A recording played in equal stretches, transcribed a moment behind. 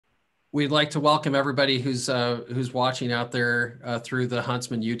We'd like to welcome everybody who's watching out there through the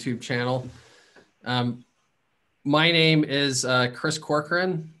Huntsman YouTube channel. Um, my name is Chris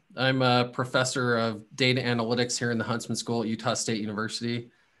Corcoran. I'm a professor of data analytics here in the Huntsman School at Utah State University.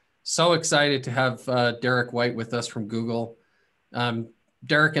 So excited to have Derek White with us from Google.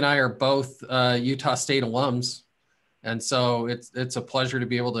 Derek and I are both Utah State alums, and so it's a pleasure to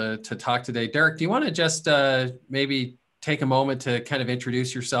be able to talk today. Derek, do you want to just maybe take a moment to kind of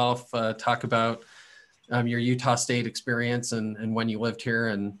introduce yourself, talk about your Utah State experience and when you lived here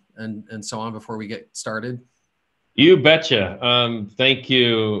and so on before we get started? You betcha. Thank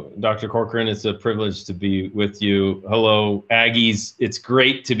you, Dr. Corcoran. It's a privilege to be with you. Hello, Aggies. It's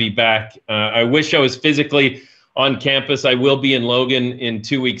great to be back. I wish I was physically on campus. I will be in Logan in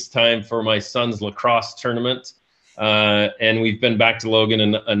 2 weeks' time for my son's lacrosse tournament. And we've been back to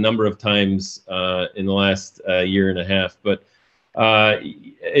Logan a number of times in the last year and a half. But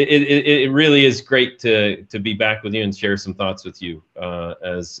it really is great to be back with you and share some thoughts with you,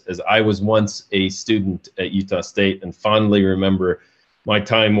 as I was once a student at Utah State and fondly remember my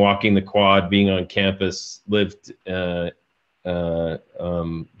time walking the quad, being on campus, lived just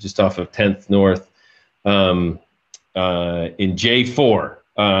off of 10th North in J4.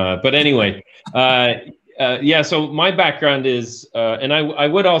 But anyway, yeah, so my background is, and I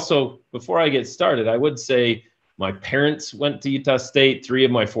would also, before I get started, I would say my parents went to Utah State. 3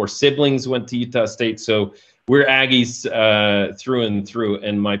 of my 4 siblings went to Utah State. So we're Aggies through and through.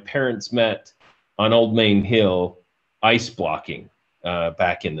 And my parents met on Old Main Hill ice blocking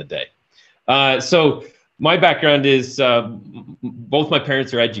back in the day. So my background is both my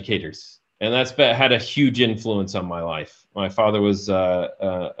parents are educators. And that's had a huge influence on my life. My father was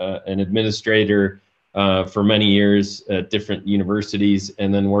an administrator for many years at different universities,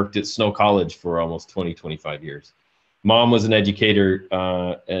 and then worked at Snow College for almost 20, 25 years. Mom was an educator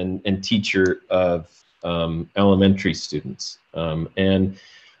and teacher of elementary students. And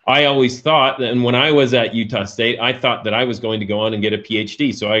I always thought, and when I was at Utah State, I thought that I was going to go on and get a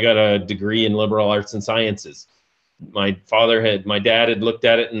PhD. So I got a degree in liberal arts and sciences. My dad had looked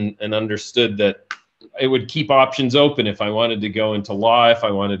at it and understood that it would keep options open if I wanted to go into law, if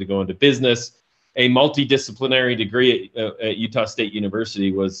I wanted to go into business. A multidisciplinary degree at Utah State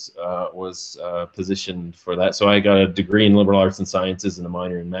University was positioned for that. So I got a degree in liberal arts and sciences and a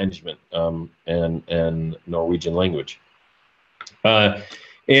minor in management and Norwegian language.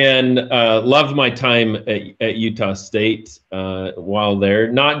 And loved my time at Utah State while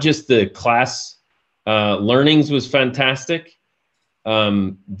there. Not just the class learnings was fantastic.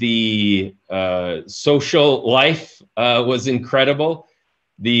 The social life was incredible.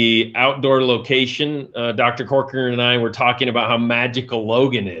 The outdoor location, Dr. Corcoran and I were talking about how magical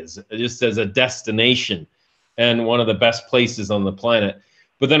Logan is, just as a destination and one of the best places on the planet.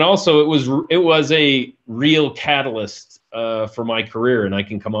 But then also it was a real catalyst for my career, and I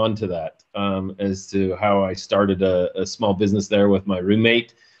can come on to that as to how I started a small business there with my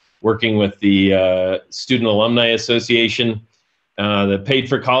roommate, working with the Student Alumni Association that paid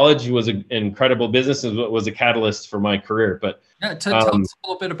for college. Was an incredible business and was a catalyst for my career. But yeah, tell us a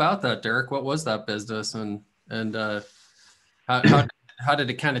little bit about that, Derek. What was that business, and how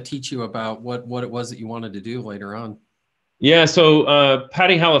did it kind of teach you about what it was that you wanted to do later on? Yeah, so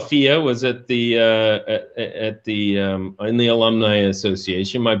Patty Halafia was at the in the Alumni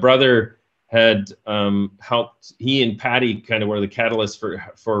Association. My brother had helped. He and Patty kind of were the catalyst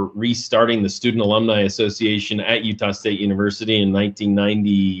for restarting the Student Alumni Association at Utah State University in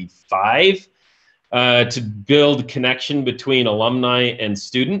 1995. To build connection between alumni and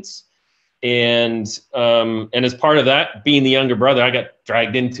students. And as part of that, being the younger brother, I got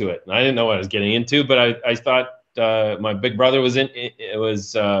dragged into it. And I didn't know what I was getting into, but I thought my big brother was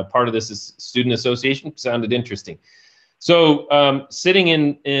part of this student association. Sounded interesting. So sitting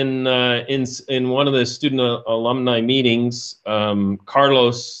in one of the student alumni meetings,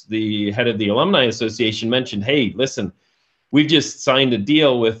 Carlos, the head of the Alumni Association, mentioned, "Hey, listen, we've just signed a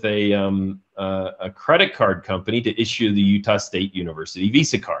deal with a credit card company to issue the Utah State University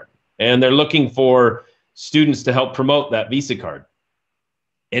Visa card. And they're looking for students to help promote that Visa card."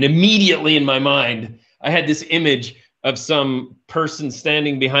 And immediately in my mind, I had this image of some person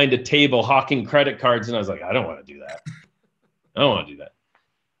standing behind a table hawking credit cards. And I was like, I don't want to do that. I don't want to do that.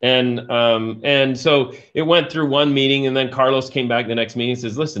 And so it went through one meeting, and then Carlos came back the next meeting and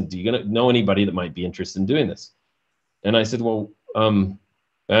says, "Listen, do you know anybody that might be interested in doing this?" And I said, "Well,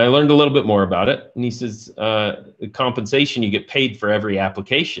 I learned a little bit more about it." And he says, "The compensation, you get paid for every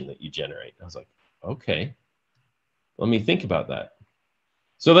application that you generate." I was like, "Okay, let me think about that."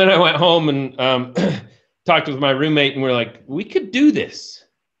 So then I went home and talked with my roommate, and we're like, "We could do this.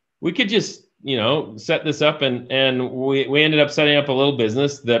 we could just, you know, set this up. And we ended up setting up a little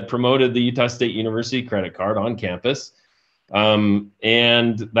business that promoted the Utah State University credit card on campus.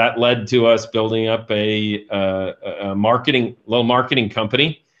 And that led to us building up a little marketing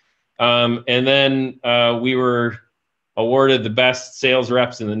company. And then we were awarded the best sales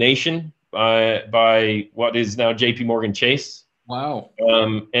reps in the nation by what is now JP Morgan Chase. Wow.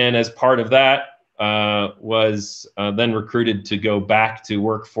 And as part of that, was then recruited to go back to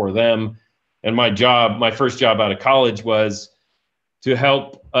work for them. And my first job out of college was to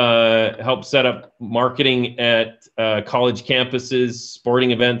help set up marketing at college campuses,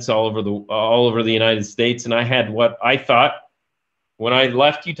 sporting events all over the United States. And I had what I thought, when I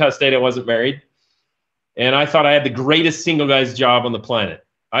left Utah State, I wasn't married, and I thought I had the greatest single guy's job on the planet.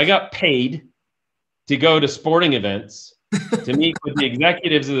 I got paid to go to sporting events, to meet with the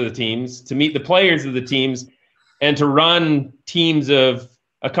executives of the teams, to meet the players of the teams, and to run teams of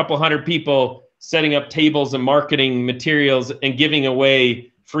a couple hundred people, setting up tables and marketing materials and giving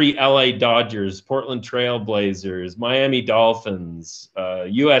away free LA Dodgers, Portland Trail Blazers, Miami Dolphins,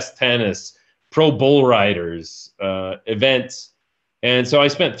 US Tennis, Pro Bull Riders events. And so I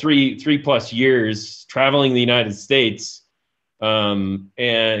spent three plus years traveling the United States and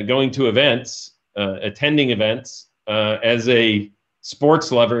going to events, attending events as a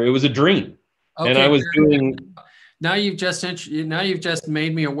sports lover. It was a dream. Okay, and I was doing... Now you've just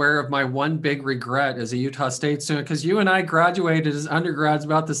made me aware of my one big regret as a Utah State student, because you and I graduated as undergrads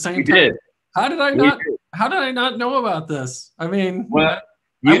about the same time. Did. How did I not know about this? I mean, well,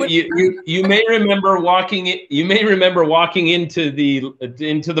 you may remember walking into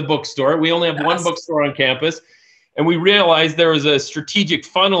the bookstore. We only have one bookstore on campus, and we realized there was a strategic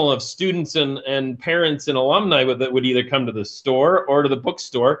funnel of students and parents and alumni that would either come to the store or to the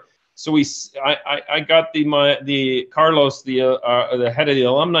bookstore. So I got the Carlos, the head of the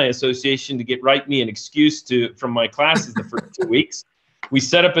Alumni Association, to write me an excuse from my classes the first 2 weeks. We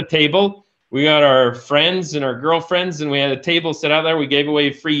set up a table. We got our friends and our girlfriends, and we had a table set out there. We gave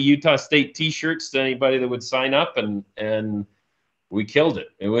away free Utah State T-shirts to anybody that would sign up, and we killed it.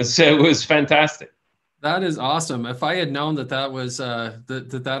 It was fantastic. That is awesome. If I had known that was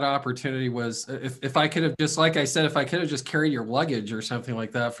that opportunity was, if I could have just, like I said, if I could have just carried your luggage or something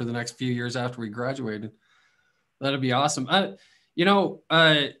like that for the next few years after we graduated, that'd be awesome. That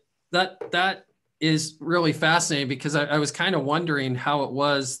is really fascinating, because I was kind of wondering how it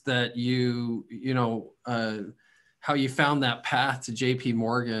was that how you found that path to JP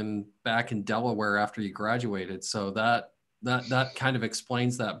Morgan back in Delaware after you graduated. So that kind of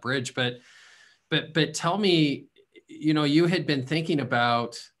explains that bridge. But tell me, you had been thinking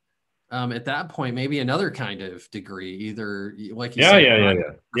about at that point maybe another kind of degree, either like you said,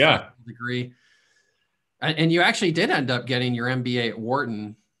 degree, and you actually did end up getting your MBA at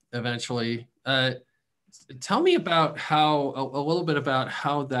Wharton eventually. Tell me about a little bit about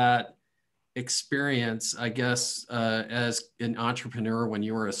how that experience, I guess, as an entrepreneur when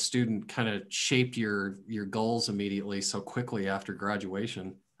you were a student, kind of shaped your goals immediately so quickly after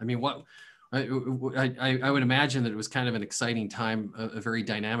graduation. I mean, I would imagine that it was kind of an exciting time, a very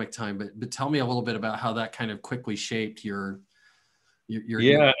dynamic time, but tell me a little bit about how that kind of quickly shaped your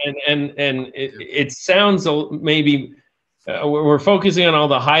it sounds maybe we're focusing on all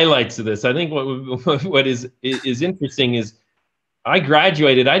the highlights of this. I think what is interesting is I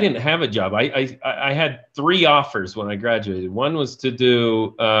graduated. I didn't have a job. I had 3 offers when I graduated. One was to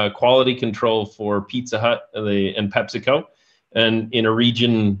do quality control for Pizza Hut and PepsiCo, and in a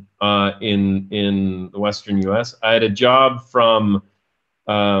region in the Western U.S. I had a job from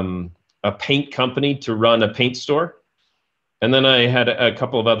a paint company to run a paint store, and then I had a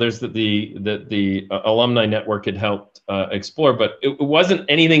couple of others that the alumni network had helped explore. But it wasn't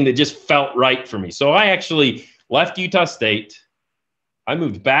anything that just felt right for me. So I actually left Utah State. I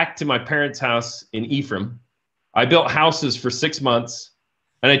moved back to my parents' house in Ephraim. I built houses for 6 months,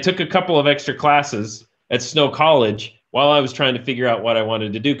 and I took a couple of extra classes at Snow College while I was trying to figure out what I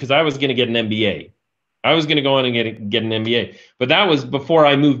wanted to do, because I was going to get an MBA. I was going to go on and get an MBA. But that was before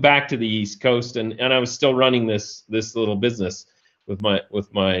I moved back to the East Coast, and I was still running this little business with my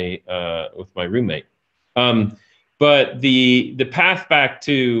roommate. But the path back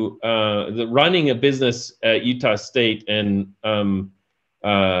to the running a business at Utah State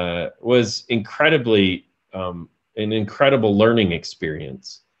was incredibly an incredible learning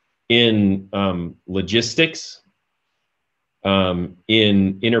experience in logistics,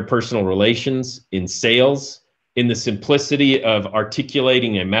 in interpersonal relations, in sales, in the simplicity of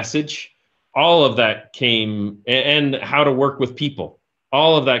articulating a message. All of that came, and how to work with people.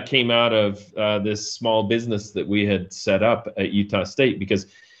 All of that came out of this small business that we had set up at Utah State, because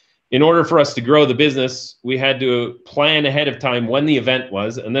in order for us to grow the business, we had to plan ahead of time when the event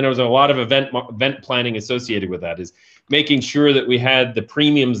was. And then there was a lot of event planning associated with that, is making sure that we had the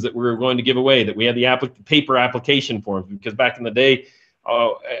premiums that we were going to give away, that we had the paper application forms, because back in the day,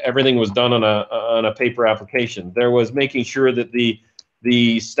 everything was done on a paper application. There was making sure that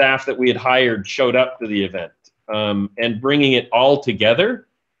the staff that we had hired showed up to the event, and bringing it all together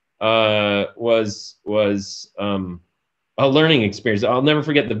was a learning experience. I'll never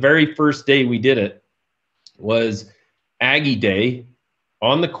forget the very first day we did it was Aggie Day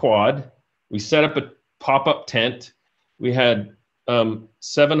on the quad. We set up a pop-up tent. We had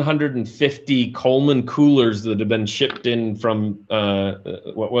 750 Coleman coolers that had been shipped in from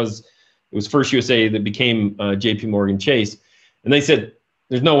it was First USA that became JP Morgan Chase, and they said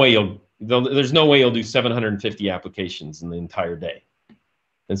there's no way you'll do 750 applications in the entire day.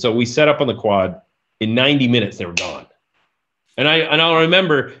 And so we set up on the quad. In 90 minutes they were gone. And I'll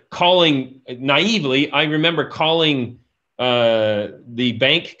remember calling naively. I remember calling the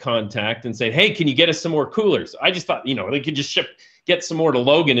bank contact and saying, "Hey, can you get us some more coolers?" I just thought, they could just get some more to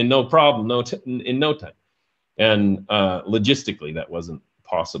Logan in no problem, in no time. And logistically, that wasn't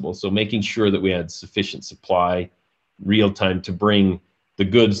possible. So making sure that we had sufficient supply, real time, to bring the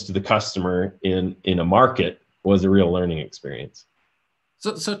goods to the customer in a market was a real learning experience.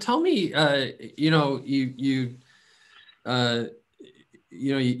 So tell me, you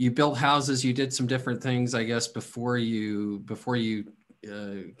built houses, you did some different things, I guess, before you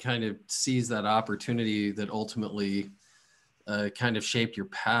kind of seized that opportunity that ultimately kind of shaped your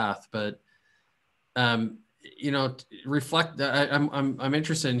path. But reflect. I'm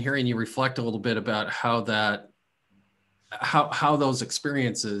interested in hearing you reflect a little bit about how those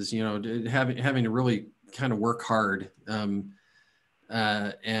experiences, having to really kind of work hard,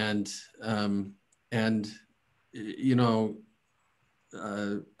 I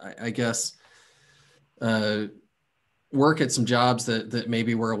guess work at some jobs that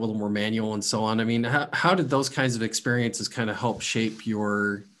maybe were a little more manual and so on. I mean, how did those kinds of experiences kind of help shape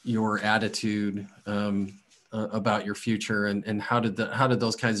your attitude about your future, and how did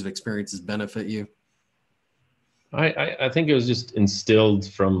those kinds of experiences benefit you? I think it was just instilled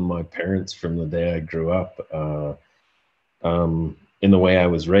from my parents from the day I grew up, in the way I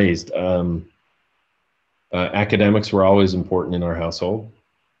was raised. Academics were always important in our household.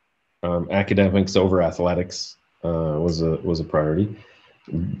 Academics over athletics was a priority.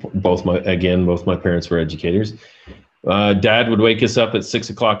 Both my parents were educators. Dad would wake us up at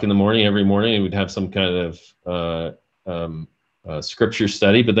 6 o'clock in the morning every morning, and we'd have some kind of scripture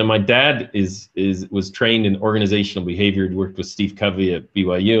study. But then my dad was trained in organizational behavior. He worked with Steve Covey at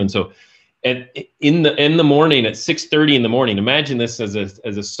BYU, and so in the morning at 6:30 in the morning. Imagine this as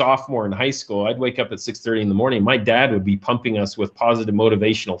a sophomore in high school. I'd wake up at 6:30 in the morning. My dad would be pumping us with positive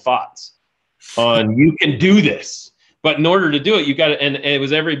motivational thoughts on, you can do this. But in order to do it, you got to, and it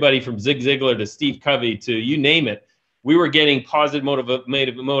was everybody from Zig Ziglar to Steve Covey to you name it. We were getting positive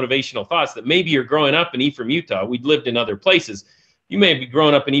motivational thoughts that maybe you're growing up in Ephraim, Utah. We'd lived in other places. You may be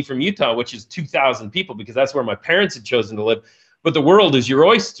growing up in Ephraim, Utah, which is 2,000 people, because that's where my parents had chosen to live. But the world is your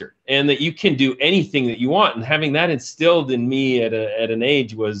oyster, and that you can do anything that you want. And having that instilled in me at an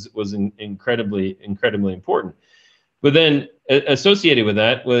age was incredibly important. But then associated with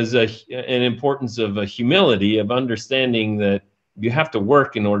that was an importance of a humility, of understanding that you have to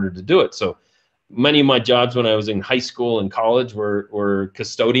work in order to do it. So many of my jobs when I was in high school and college were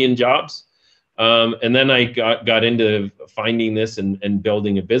custodian jobs. And then I got into finding this and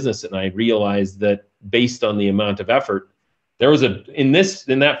building a business. And I realized that based on the amount of effort, there was in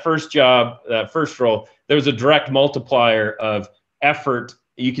that first job, that first role, there was a direct multiplier of effort.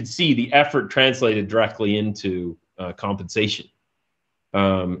 You could see the effort translated directly into compensation,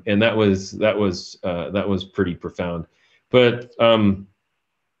 and that was pretty profound. But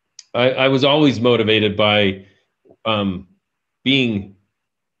I was always motivated by being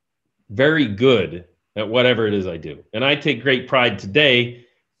very good at whatever it is I do, and I take great pride today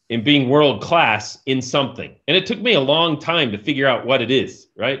in being world class in something. And it took me a long time to figure out what it is,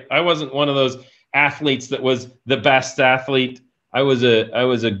 right? I wasn't one of those athletes that was the best athlete. I was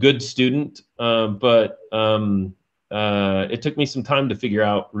a good student, but it took me some time to figure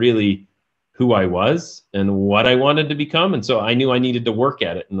out really who I was and what I wanted to become. And so I knew I needed to work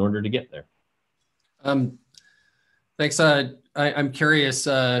at it in order to get there. Thanks. I'm curious,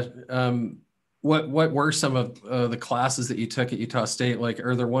 what were some of the classes that you took at Utah State? Like,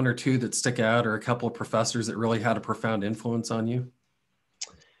 are there one or two that stick out, or a couple of professors that really had a profound influence on you?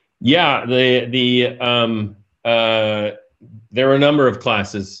 Yeah, there were a number of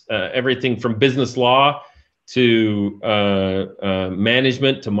classes, everything from business law to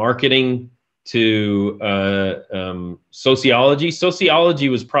management, to marketing, to sociology. Sociology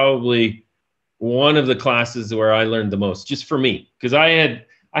was probably one of the classes where I learned the most, just for me, because I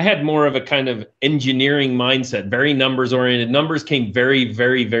had more of a kind of engineering mindset, very numbers oriented. Numbers came very,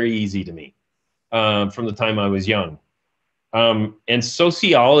 very, very easy to me from the time I was young. And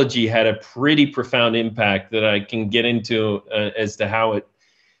sociology had a pretty profound impact that I can get into as to how it,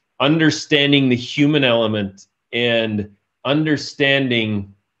 understanding the human element and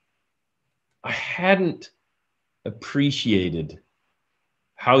understanding, I hadn't appreciated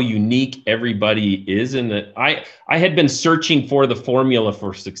how unique everybody is, and that I had been searching for the formula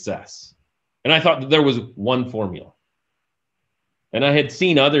for success. And I thought that there was one formula. And I had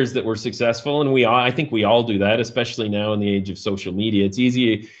seen others that were successful, and I think we all do that, especially now in the age of social media. It's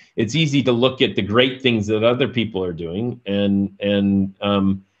easy to look at the great things that other people are doing and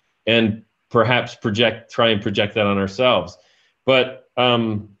perhaps try and project that on ourselves. But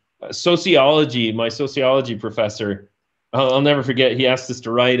sociology, my sociology professor, I'll never forget, he asked us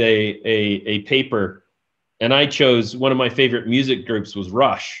to write a paper, and I chose, one of my favorite music groups was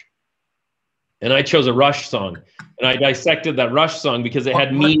Rush. And I chose a Rush song, and I dissected that Rush song because it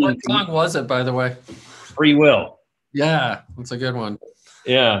had meaning. What song was it, by the way? Free Will. Yeah, that's a good one.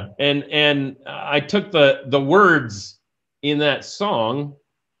 Yeah, and I took the words in that song,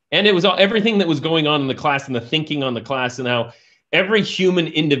 and it was everything that was going on in the class and the thinking on the class, and how every human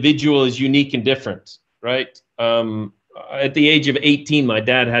individual is unique and different, right? At the age of 18, my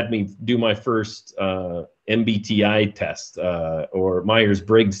dad had me do my first MBTI test or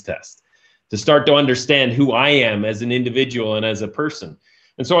Myers-Briggs test to start to understand who I am as an individual and as a person.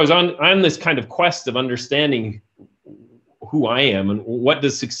 And so I was on this kind of quest of understanding who I am and what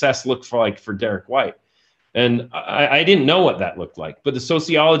does success look like for Derek White. And I didn't know what that looked like, but the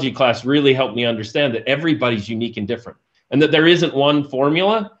sociology class really helped me understand that everybody's unique and different, and that there isn't one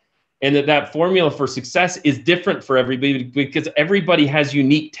formula, and that formula for success is different for everybody because everybody has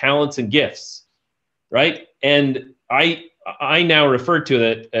unique talents and gifts, right? And I now refer to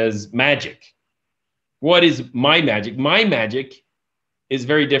it as magic. What is my magic? My magic is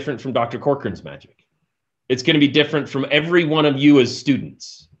very different from Dr. Corcoran's magic. It's going to be different from every one of you as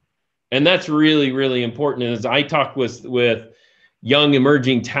students. And that's really, really important. And as I talk with young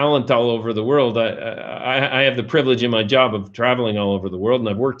emerging talent all over the world, I have the privilege in my job of traveling all over the world, and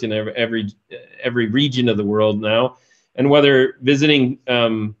I've worked in every region of the world now. And whether visiting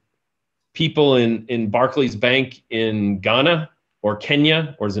people in Barclays Bank in Ghana or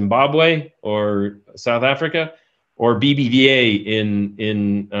Kenya or Zimbabwe or South Africa, or BBVA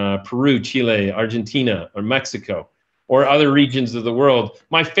in Peru, Chile, Argentina, or Mexico, or other regions of the world,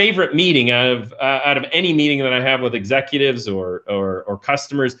 my favorite meeting out of any meeting that I have with executives or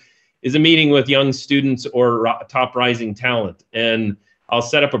customers is a meeting with young students or top rising talent. And I'll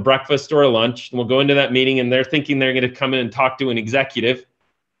set up a breakfast or a lunch, and we'll go into that meeting, and they're thinking they're going to come in and talk to an executive.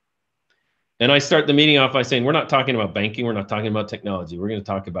 And I start the meeting off by saying, we're not talking about banking. We're not talking about technology. We're going to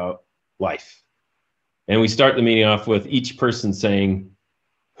talk about life. And we start the meeting off with each person saying,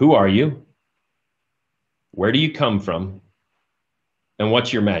 who are you? Where do you come from? And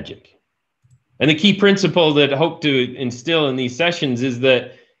what's your magic? And the key principle that I hope to instill in these sessions is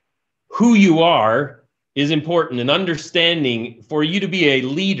that who you are is important, and understanding for you to be a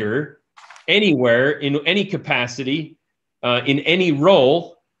leader anywhere, in any capacity, in any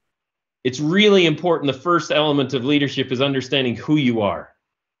role. It's really important. The first element of leadership is understanding who you are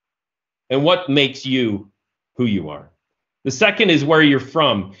and what makes you who you are. The second is where you're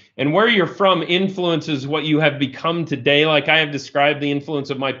from, and where you're from influences what you have become today. Like I have described, the influence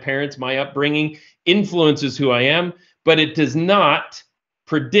of my parents, my upbringing influences who I am, but it does not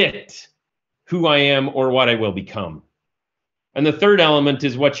predict who I am or what I will become. And the third element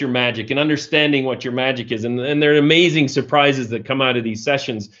is what's your magic, and understanding what your magic is. And there are amazing surprises that come out of these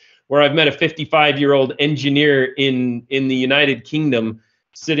sessions, where I've met a 55-year-old engineer in the United Kingdom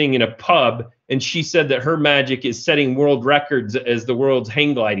sitting in a pub, and she said that her magic is setting world records as the world's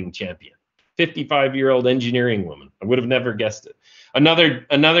hang gliding champion. 55-year-old engineering woman. I would have never guessed it.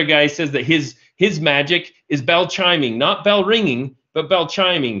 Another guy says that his magic is bell chiming, not bell ringing, but bell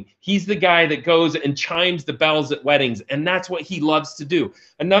chiming. He's the guy that goes and chimes the bells at weddings, and that's what he loves to do.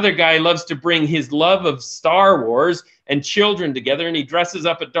 Another guy loves to bring his love of Star Wars and children together, and he dresses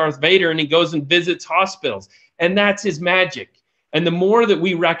up at Darth Vader, and he goes and visits hospitals, and that's his magic. And the more that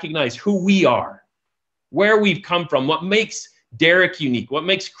we recognize who we are, where we've come from, what makes Derek unique, what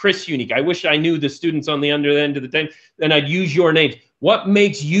makes Chris unique. I wish I knew the students on the other end of the day, then I'd use your names. What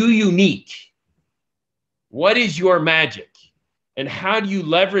makes you unique? What is your magic? And how do you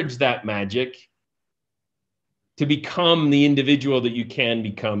leverage that magic to become the individual that you can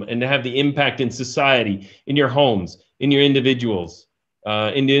become, and to have the impact in society, in your homes, in your individuals,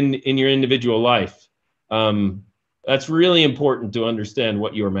 in your individual life. That's really important to understand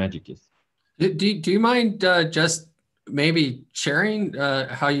what your magic is. Do you mind just maybe sharing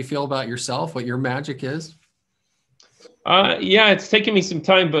how you feel about yourself, what your magic is? Yeah, it's taken me some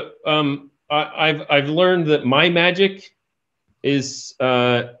time, but I've learned that my magic is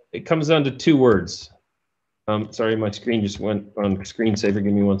it comes down to two words. Sorry, my screen just went on screensaver.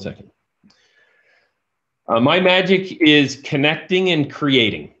 Give me 1 second. My magic is connecting and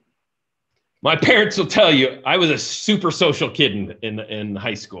creating. My parents will tell you I was a super social kid in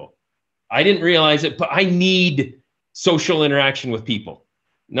high school. I didn't realize it, but I need social interaction with people.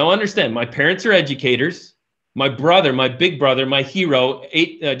 Now understand, my parents are educators. My brother, my big brother, my hero,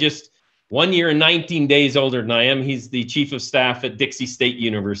 just 1 year and 19 days older than I am. He's the chief of staff at Dixie State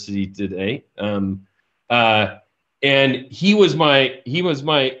University today. And he was my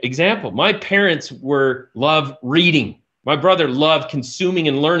example. My parents love reading. My brother loved consuming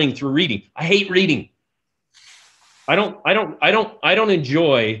and learning through reading. I hate reading. I don't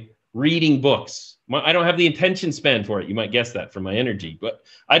enjoy reading books. I don't have the attention span for it. You might guess that from my energy, but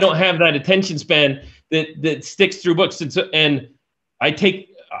I don't have that attention span that sticks through books. And I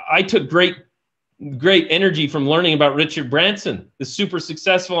took great energy from learning about Richard Branson, the super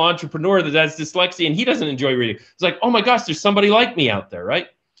successful entrepreneur that has dyslexia, and he doesn't enjoy reading. It's like, oh my gosh, there's somebody like me out there, right?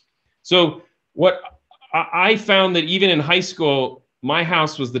 So what I found that even in high school, my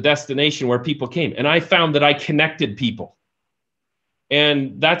house was the destination where people came, and I found that I connected people.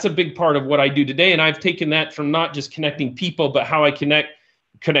 And that's a big part of what I do today. And I've taken that from not just connecting people, but how I connect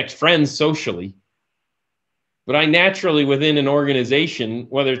friends socially. But I naturally, within an organization,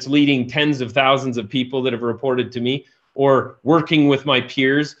 whether it's leading tens of thousands of people that have reported to me, or working with my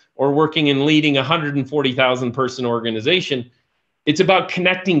peers, or working and leading a 140,000 person organization, it's about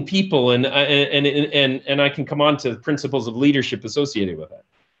connecting people, and I can come on to principles of leadership associated with that.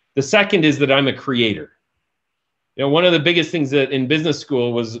 The second is that I'm a creator. You know, one of the biggest things that in business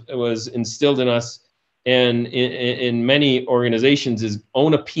school was instilled in us and in many organizations is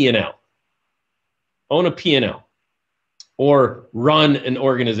own a P&L. Own a P&L, or run an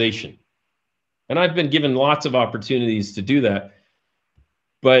organization. And I've been given lots of opportunities to do that.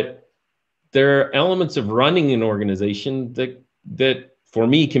 But there are elements of running an organization that for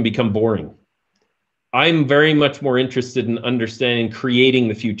me can become boring. I'm very much more interested in understanding creating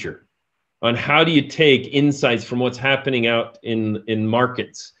the future. On how do you take insights from what's happening out in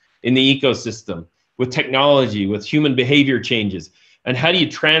markets, in the ecosystem, with technology, with human behavior changes, and how do you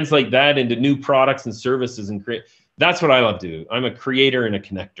translate that into new products and services and create? That's what I love to do. I'm a creator and a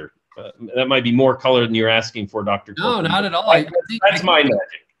connector. That might be more color than you're asking for, Dr. No, Corcoran. not at all. That's my magic.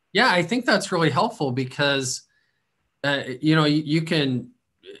 Yeah, I think that's really helpful because, you can,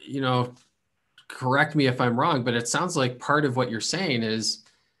 correct me if I'm wrong, but it sounds like part of what you're saying is,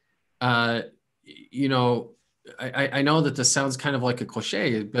 I know that this sounds kind of like a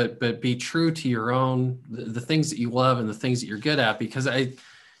cliche, but be true to your own, the things that you love and the things that you're good at, because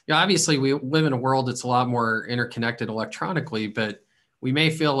obviously we live in a world that's a lot more interconnected electronically, but we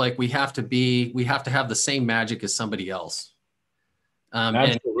may feel like we have to have the same magic as somebody else.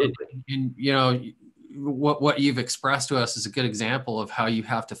 Absolutely. And what you've expressed to us is a good example of how you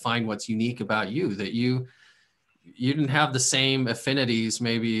have to find what's unique about you, that you didn't have the same affinities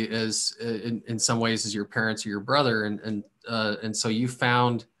maybe as in some ways as your parents or your brother. And so you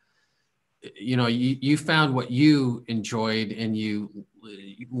found, you found what you enjoyed, and you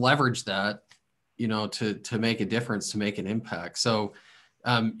leveraged that, to make a difference, to make an impact. So,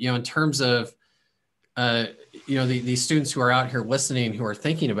 in terms of, these students who are out here listening, who are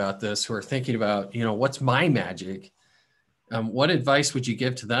thinking about this, who are thinking about, what's my magic? What advice would you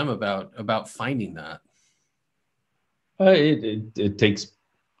give to them about finding that? It takes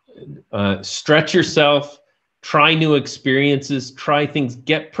stretch yourself, try new experiences, try things,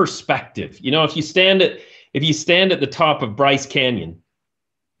 get perspective. If you stand at the top of Bryce Canyon,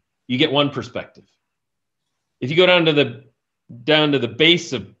 you get one perspective. If you go down to the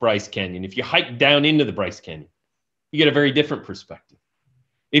base of Bryce Canyon, if you hike down into the Bryce Canyon, you get a very different perspective.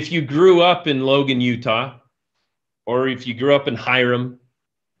 If you grew up in Logan, Utah, or if you grew up in Hiram,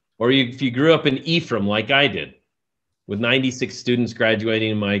 or if you grew up in Ephraim like I did, with 96 students graduating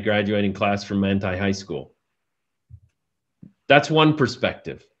in my graduating class from Manti High School. That's one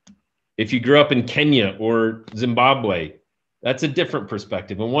perspective. If you grew up in Kenya or Zimbabwe, that's a different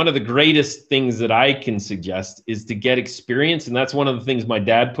perspective. And one of the greatest things that I can suggest is to get experience. And that's one of the things my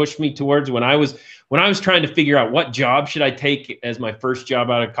dad pushed me towards when I was trying to figure out what job should I take as my first job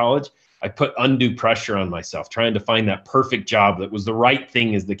out of college. I put undue pressure on myself, trying to find that perfect job that was the right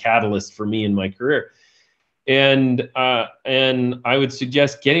thing as the catalyst for me in my career. And I would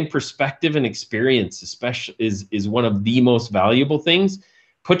suggest getting perspective and experience, especially, is one of the most valuable things.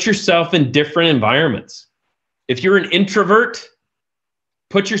 Put yourself in different environments. If you're an introvert,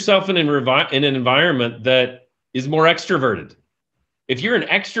 put yourself in an environment that is more extroverted. If you're an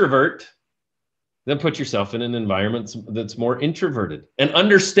extrovert, then put yourself in an environment that's more introverted, and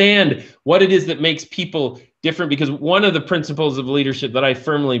understand what it is that makes people different. Because one of the principles of leadership that I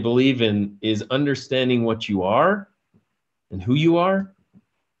firmly believe in is understanding what you are and who you are,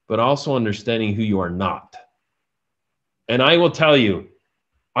 but also understanding who you are not. And I will tell you,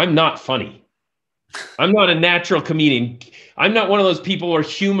 I'm not funny. I'm not a natural comedian. I'm not one of those people where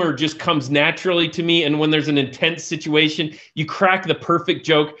humor just comes naturally to me. And when there's an intense situation, you crack the perfect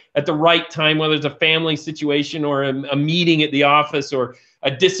joke at the right time, whether it's a family situation or a meeting at the office or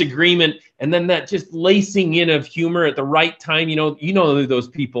a disagreement. And then that just lacing in of humor at the right time, you know who those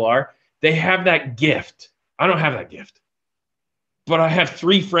people are. They have that gift. I don't have that gift. But I have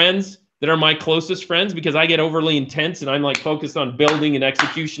 3 friends that are my closest friends, because I get overly intense and I'm like focused on building and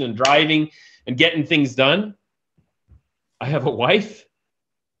execution and driving and getting things done. I have a wife,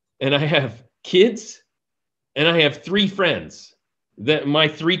 and I have kids, and I have 3 friends, that my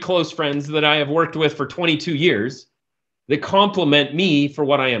 3 close friends that I have worked with for 22 years, that compliment me for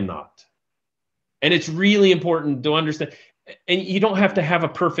what I am not. And it's really important to understand. And you don't have to have a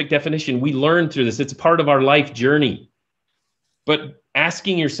perfect definition. We learn through this. It's part of our life journey. But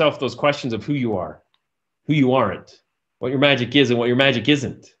asking yourself those questions of who you are, who you aren't, what your magic is and what your magic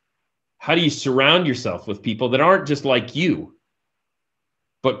isn't. How do you surround yourself with people that aren't just like you,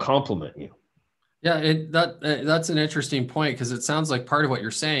 but complement you? Yeah, that's an interesting point, because it sounds like part of what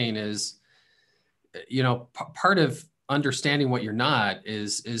you're saying is, part of understanding what you're not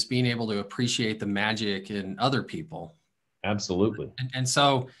is being able to appreciate the magic in other people. Absolutely. And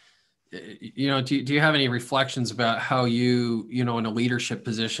so, do you have any reflections about how you, in a leadership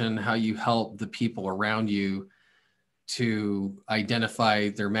position, how you help the people around you to identify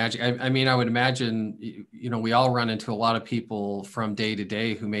their magic? I mean, I would imagine, we all run into a lot of people from day to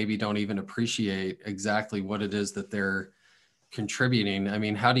day who maybe don't even appreciate exactly what it is that they're contributing. I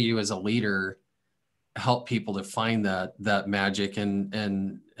mean, how do you as a leader help people to find that magic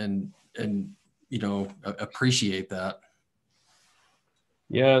and appreciate that?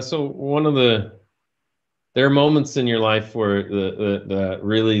 Yeah. So there are moments in your life where the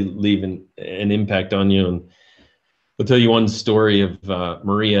really leave an impact on you. And I'll tell you one story of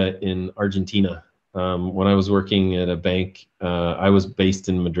Maria in Argentina. When I was working at a bank, I was based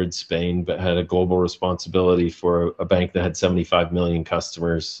in Madrid, Spain, but had a global responsibility for a bank that had 75 million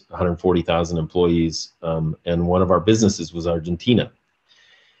customers, 140,000 employees, and one of our businesses was Argentina.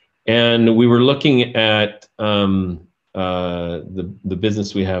 And we were looking at the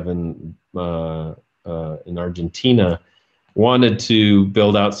business we have in Argentina, wanted to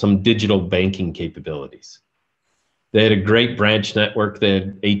build out some digital banking capabilities. They had a great branch network. They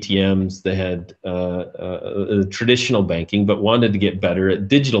had ATMs. They had traditional banking, but wanted to get better at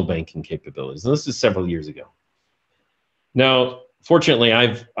digital banking capabilities. And this is several years ago. Now, fortunately,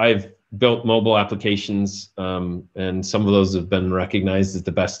 I've built mobile applications, and some of those have been recognized as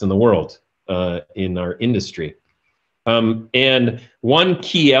the best in the world in our industry. And one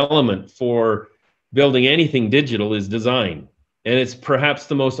key element for building anything digital is design. And it's perhaps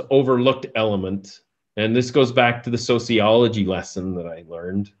the most overlooked element. And this goes back to the sociology lesson that I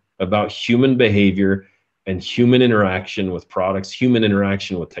learned about human behavior and human interaction with products, human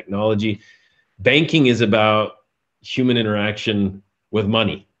interaction with technology. Banking is about human interaction with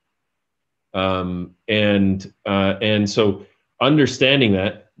money. And so understanding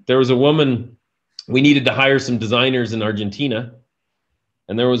that, there was a woman, we needed to hire some designers in Argentina.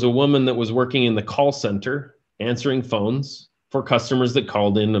 And there was a woman that was working in the call center, answering phones for customers that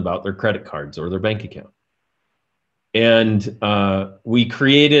called in about their credit cards or their bank account. And we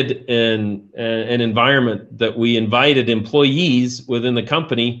created an environment that we invited employees within the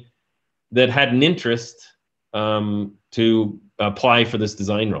company that had an interest to apply for this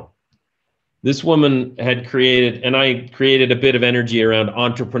design role. This woman had created, and I created a bit of energy around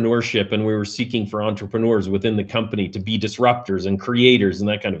entrepreneurship, and we were seeking for entrepreneurs within the company to be disruptors and creators and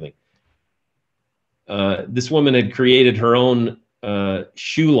that kind of thing. This woman had created her own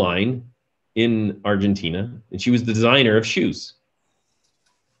shoe line in Argentina, and she was the designer of shoes.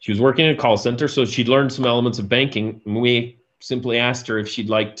 She was working in a call center, so she'd learned some elements of banking, and we simply asked her if she'd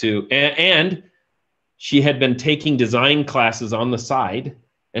like to, and she had been taking design classes on the side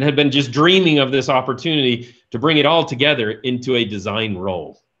and had been just dreaming of this opportunity to bring it all together into a design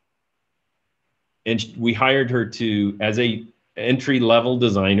role. and we hired her as a entry-level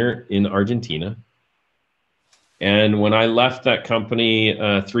designer in Argentina. And when I left that company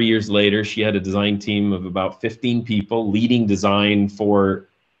 3 years later, she had a design team of about 15 people leading design for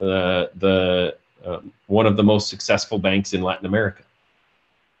one of the most successful banks in Latin America.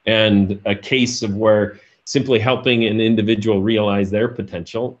 And a case of where simply helping an individual realize their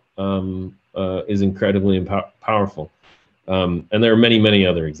potential is incredibly powerful. And there are many, many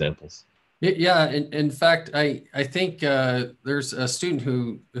other examples. Yeah, in fact, I think there's a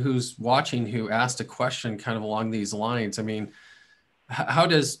student who's watching who asked a question kind of along these lines. I mean, how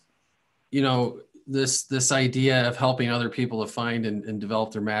does, you know, this idea of helping other people to find and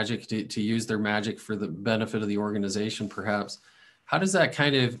develop their magic, to use their magic for the benefit of the organization, perhaps, how does that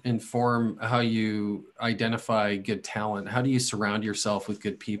kind of inform how you identify good talent? How do you surround yourself with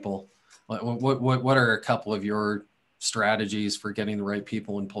good people? What are a couple of your strategies for getting the right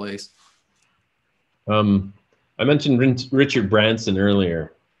people in place? I mentioned Richard Branson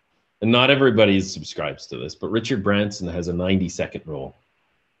earlier, and not everybody subscribes to this, but Richard Branson has a 90-second rule.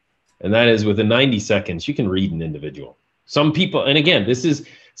 And that is, within 90 seconds, you can read an individual. Some people, and again,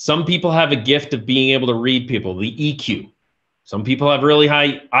 some people have a gift of being able to read people, the EQ. Some people have really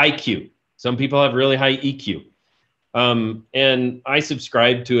high IQ. Some people have really high EQ. And I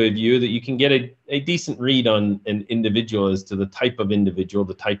subscribe to a view that you can get a decent read on an individual as to the type of individual,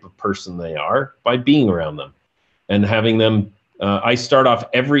 the type of person they are, by being around them and having them. I start off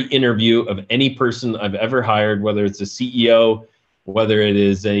every interview of any person I've ever hired, whether it's a CEO, whether it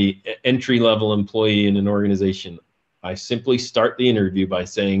is a entry-level employee in an organization. I simply start the interview by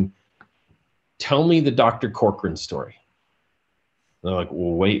saying, tell me the Dr. Corcoran story. And they're like,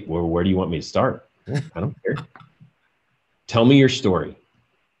 well, wait, where do you want me to start? I don't care. Tell me your story.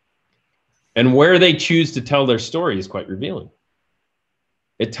 And where they choose to tell their story is quite revealing.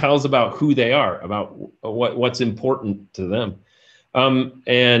 It tells about who they are, about what's important to them.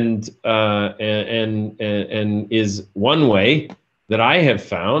 And is one way that I have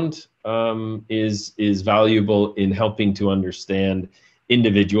found is valuable in helping to understand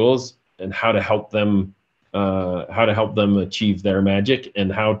individuals and how to help them achieve their magic,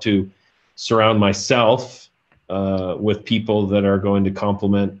 and how to surround myself with people that are going to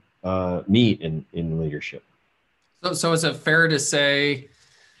complement me in leadership. So is it fair to say,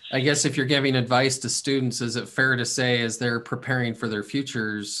 I guess if you're giving advice to students, is it fair to say as they're preparing for their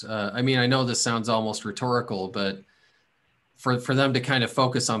futures, I mean, I know this sounds almost rhetorical, but for them to kind of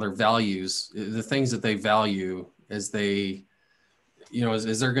focus on their values, the things that they value as they, you know,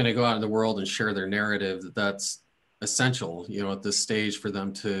 as they're going to go out in the world and share their narrative, that's essential, you know, at this stage for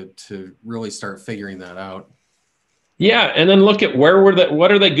them to really start figuring that out. Yeah, and then look at what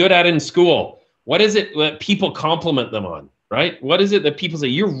are they good at in school? What is it that people compliment them on, right? What is it that people say,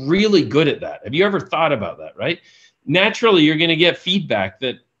 you're really good at that? Have you ever thought about that, right? Naturally, you're going to get feedback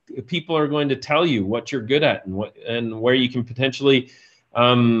that people are going to tell you what you're good at and where you can potentially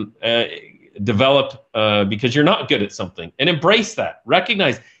develop because you're not good at something, and embrace that.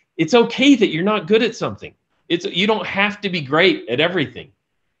 Recognize it's okay that you're not good at something. You don't have to be great at everything,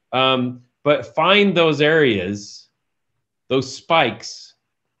 but find those areas, those spikes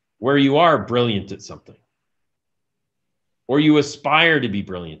where you are brilliant at something, or you aspire to be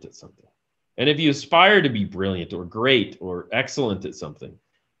brilliant at something. And if you aspire to be brilliant or great or excellent at something,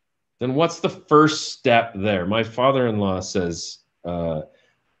 then what's the first step there? My father-in-law says, a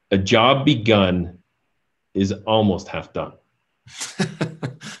job begun is almost half done.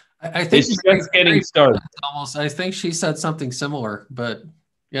 I think it's just getting started. Almost, I think she said something similar, but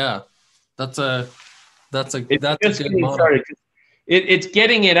yeah, that's a good model. It's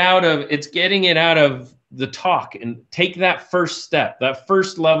getting it out of the talk, and take that first step, that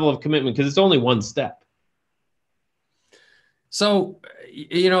first level of commitment, because it's only one step. So,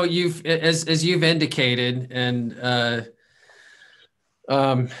 you know, you've, as you've indicated, and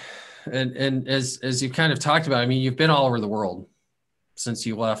as you kind of talked about, I mean, you've been all over the world since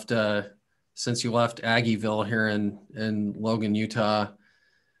you left Aggieville here in Logan, Utah.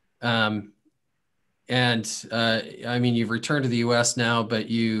 I mean, you've returned to the U.S. now, but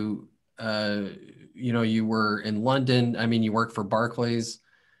you know, you were in London. I mean, you worked for Barclays.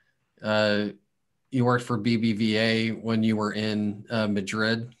 You worked for BBVA when you were in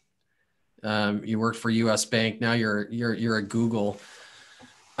Madrid. You worked for U.S. Bank. Now you're at Google.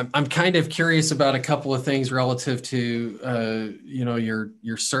 I'm kind of curious about a couple of things relative to you know,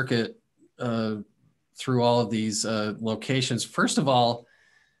 your circuit through all of these locations. First of all,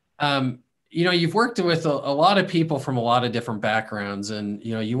 you know, you've worked with a lot of people from a lot of different backgrounds, and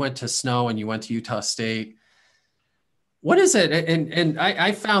you know, you went to Snow and you went to Utah State. What is it? And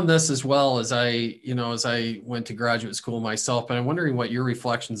I found this as well as as I went to graduate school myself, but I'm wondering what your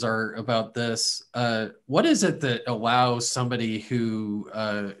reflections are about this. What is it that allows somebody who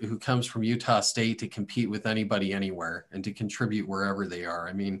comes from Utah State to compete with anybody anywhere and to contribute wherever they are?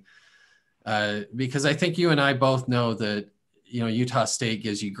 I mean, because I think you and I both know that, Utah State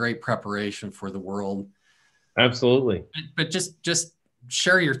gives you great preparation for the world. Absolutely. But just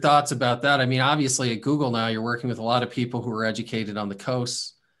share your thoughts about that. I mean, obviously at Google now, you're working with a lot of people who are educated on the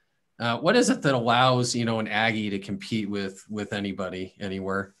coast. What is it that allows, an Aggie to compete with anybody,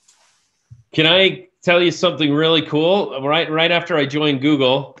 anywhere? Can I tell you something really cool? Right after I joined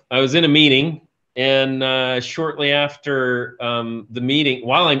Google, I was in a meeting, and shortly after the meeting,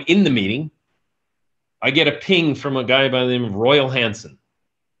 while I'm in the meeting, I get a ping from a guy by the name of Royal Hansen.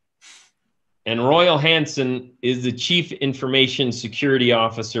 And Royal Hansen is the Chief Information Security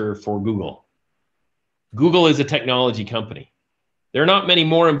Officer for Google. Google is a technology company. There are not many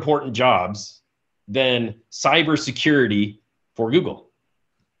more important jobs than cybersecurity for Google.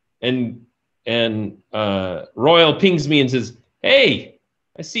 And Royal pings me and says, "Hey,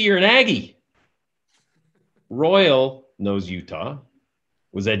 I see you're an Aggie." Royal knows Utah,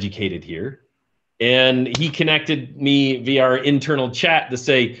 was educated here, and he connected me via our internal chat to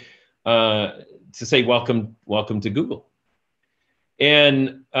say welcome to Google.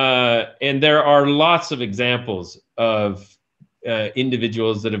 And there are lots of examples of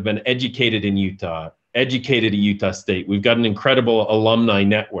individuals that have been educated in Utah, educated at Utah State. We've got an incredible alumni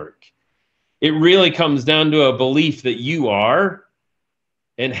network. It really comes down to a belief that you are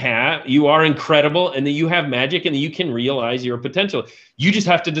incredible, and that you have magic, and that you can realize your potential. You just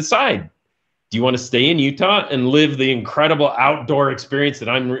have to decide. Do you want to stay in Utah and live the incredible outdoor experience that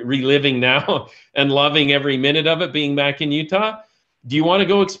I'm reliving now and loving every minute of it, being back in Utah? Do you want to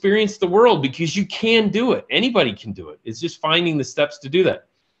go experience the world? Because you can do it. Anybody can do it. It's just finding the steps to do that.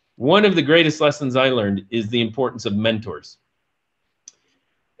 One of the greatest lessons I learned is the importance of mentors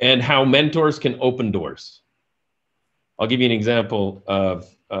and how mentors can open doors. I'll give you an example of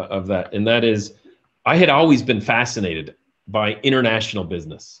that. And that is, I had always been fascinated by international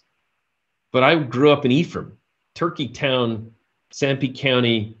business. But I grew up in Ephraim, Turkey Town, Sanpete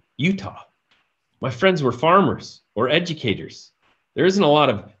County, Utah. My friends were farmers or educators. There isn't a lot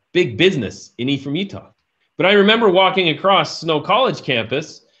of big business in Ephraim, Utah. But I remember walking across Snow College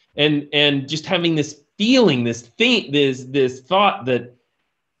campus and just having this feeling, this thought that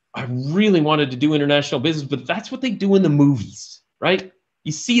I really wanted to do international business, but that's what they do in the movies, right?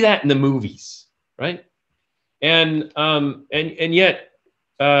 You see that in the movies, right? And yet,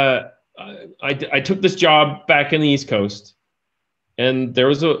 I took this job back in the East Coast, and there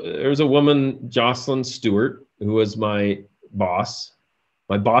was a woman, Jocelyn Stewart, who was my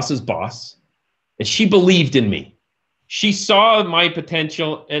boss's boss, and she believed in me. She saw my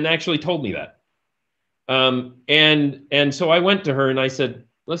potential and actually told me that. And so I went to her and I said,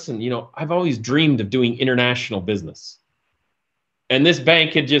 "Listen, I've always dreamed of doing international business." And this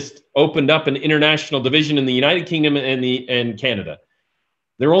bank had just opened up an international division in the United Kingdom and Canada.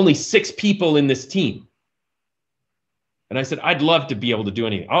 There are only 6 people in this team. And I said, "I'd love to be able to do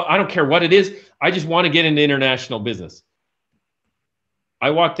anything. I don't care what it is. I just want to get into international business."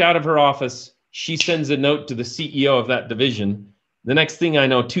 I walked out of her office. She sends a note to the CEO of that division. The next thing I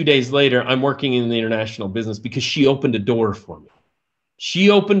know, 2 days later, I'm working in the international business because she opened a door for me.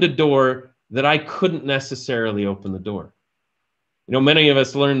 She opened a door that I couldn't necessarily open the door. Many of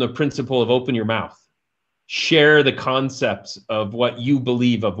us learn the principle of open your mouth. Share the concepts of what you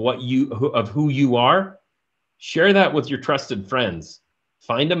believe, of who you are. Share that with your trusted friends.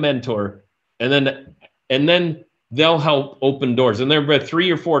 Find a mentor, and then they'll help open doors. And there have been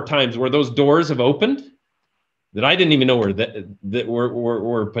 3 or 4 times where those doors have opened that I didn't even know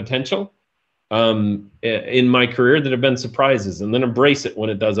were potential in my career, that have been surprises. And then embrace it when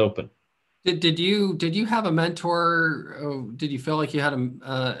it does open. Did you have a mentor? Did you feel like you had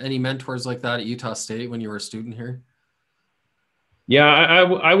any mentors like that at Utah State when you were a student here? Yeah,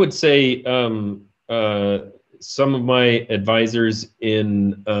 I would say some of my advisors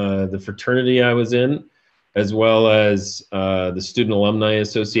in the fraternity I was in, as well as the Student Alumni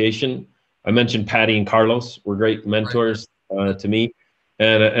Association. I mentioned Patty and Carlos were great mentors to me,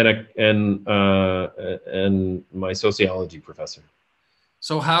 and my sociology professor.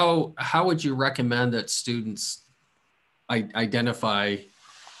 So how would you recommend that students identify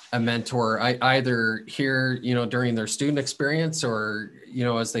a mentor, either here, during their student experience, or,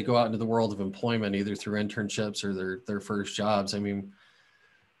 as they go out into the world of employment, either through internships or their first jobs? I mean,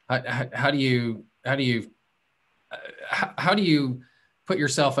 how do you put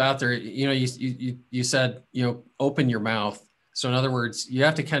yourself out there. You know, you said, you know, open your mouth. So in other words, you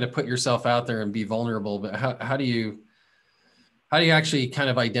have to kind of put yourself out there and be vulnerable. But how do you actually kind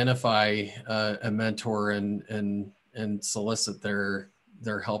of identify a mentor and solicit their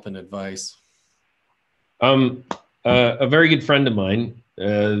help and advice? A very good friend of mine,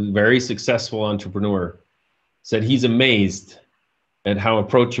 a very successful entrepreneur, said he's amazed at how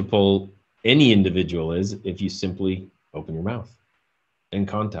approachable any individual is if you simply open your mouth and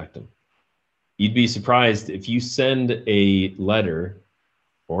contact them. You'd be surprised if you send a letter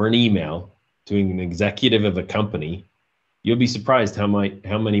or an email to an executive of a company, you'll be surprised how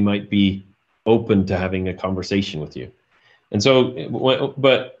many might be open to having a conversation with you. And so,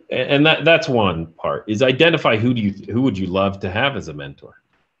 that's one part, is identify who would you love to have as a mentor?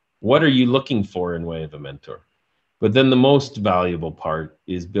 What are you looking for in way of a mentor? But then the most valuable part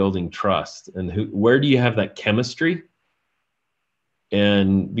is building trust, and where do you have that chemistry?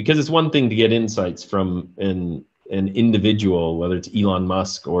 And because it's one thing to get insights from an individual, whether it's Elon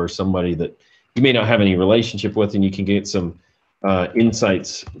Musk or somebody that you may not have any relationship with, and you can get some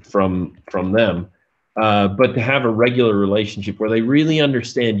insights from them. But to have a regular relationship where they really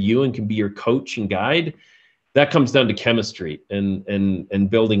understand you and can be your coach and guide, that comes down to chemistry and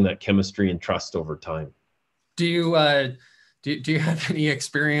building that chemistry and trust over time. Do you have any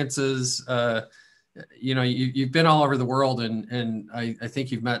experiences? You know, you've been all over the world, and I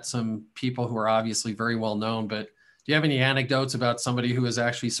think you've met some people who are obviously very well known. But do you have any anecdotes about somebody who is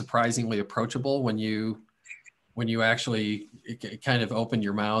actually surprisingly approachable when you actually kind of open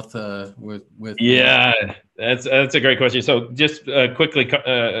your mouth with? Yeah, that's a great question. So just quickly,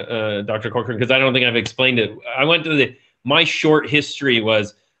 Dr. Corcoran, because I don't think I've explained it. I went to my short history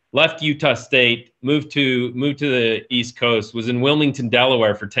was left Utah State, moved to the East Coast, was in Wilmington,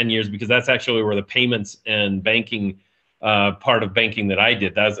 Delaware for 10 years, because that's actually where the payments and banking part of banking that I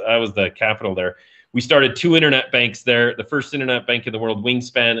did. I was the capital there. We started 2 internet banks there, the first internet bank in the world,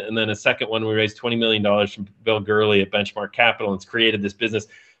 Wingspan, and then a second one. We raised $20 million from Bill Gurley at Benchmark Capital, and it's created this business,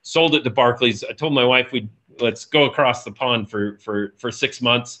 sold it to Barclays. I told my wife, let's go across the pond for 6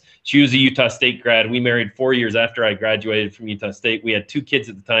 months. She was a Utah State grad. We married 4 years after I graduated from Utah State. We had 2 kids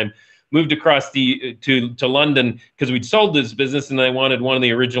at the time. Moved across to London because we'd sold this business, and I wanted one of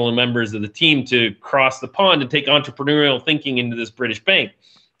the original members of the team to cross the pond and take entrepreneurial thinking into this British bank.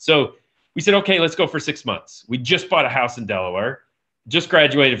 So we said, okay, let's go for 6 months. We just bought a house in Delaware, just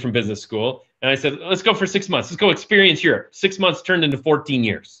graduated from business school. And I said, let's go for 6 months. Let's go experience Europe. 6 months turned into 14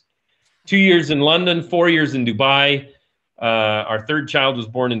 years. 2 years in London, 4 years in Dubai. Our 3rd child was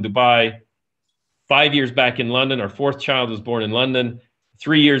born in Dubai. 5 years back in London. Our 4th child was born in London.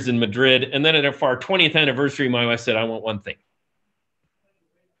 3 years in Madrid. And then for our 20th anniversary, my wife said, I want one thing.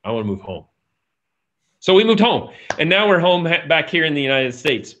 I want to move home. So we moved home, and now we're home back here in the United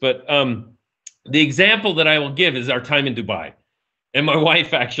States. But the example that I will give is our time in Dubai. And my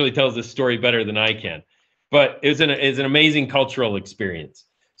wife actually tells this story better than I can. But it's an amazing cultural experience.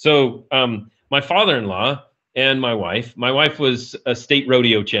 So my father-in-law and my wife was a state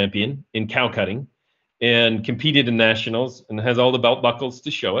rodeo champion in cow cutting and competed in nationals and has all the belt buckles to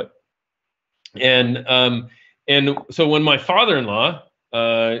show it. And so when my father-in-law,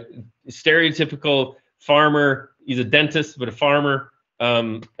 stereotypical farmer, he's a dentist, but a farmer,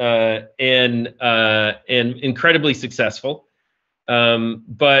 and incredibly successful.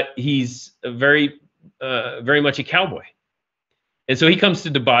 But he's very much a cowboy. And so he comes to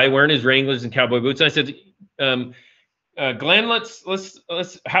Dubai wearing his Wranglers and cowboy boots. And I said, Glenn,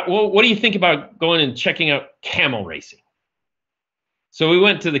 what do you think about going and checking out camel racing? So we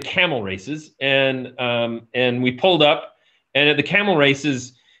went to the camel races, and we pulled up, and at the camel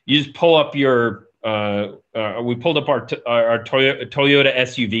races, you just pull up your, we pulled up our Toyota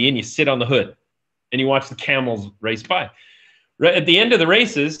SUV, and you sit on the hood and you watch the camels race by. Right at the end of the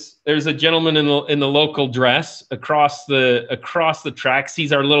races, there's a gentleman in the local dress across the track,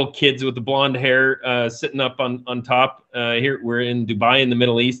 sees our little kids with the blonde hair sitting up on top. Here we're in Dubai in the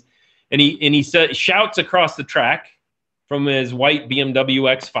Middle East, and he shouts across the track from his white BMW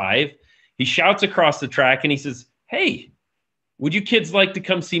X5. He shouts across the track and he says, "Hey, would you kids like to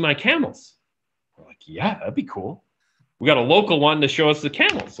come see my camels?" We're like, "Yeah, that'd be cool. We got a local one to show us the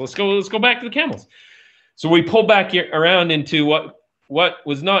camels. Let's go back to the camels." So we pull back around into what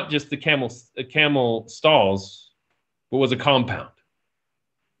was not just the camel stalls, but was a compound.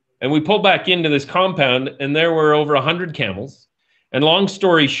 And we pull back into this compound, and there were over 100 camels. And long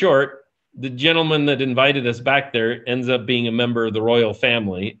story short, the gentleman that invited us back there ends up being a member of the royal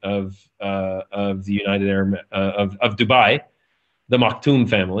family of the United Arab of Dubai, the Maktoum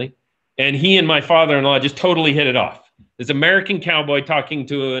family. And he and my father-in-law just totally hit it off. this American cowboy talking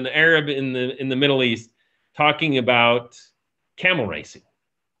to an Arab in the Middle East, talking about camel racing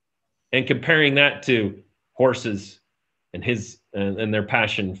and comparing that to horses and and their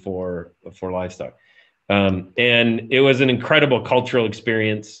passion for livestock. And it was an incredible cultural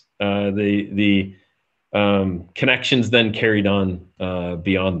experience. The connections then carried on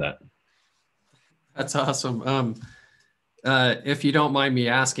beyond that. That's awesome. If you don't mind me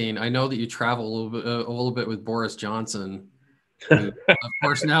asking, I know that you travel a little bit with Boris Johnson, who, of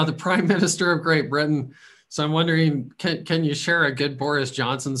course, now the Prime Minister of Great Britain. So I'm wondering, can you share a good Boris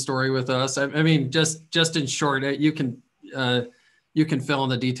Johnson story with us? I mean, just in short, you can fill in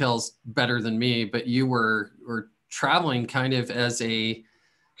the details better than me, but you were traveling kind of as an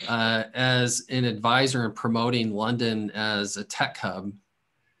advisor and promoting London as a tech hub.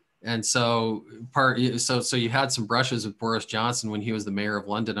 And so so you had some brushes with Boris Johnson when he was the mayor of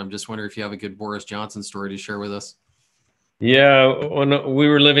London. I'm just wondering if you have a good Boris Johnson story to share with us. Yeah, when we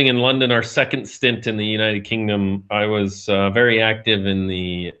were living in London, our second stint in the United Kingdom, I was very active in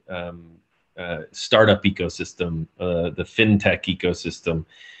the startup ecosystem, the fintech ecosystem,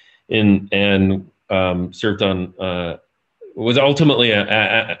 and served on. Was ultimately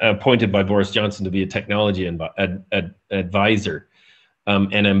appointed by Boris Johnson to be a technology advisor,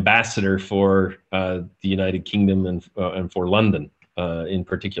 an ambassador for the United Kingdom and for London in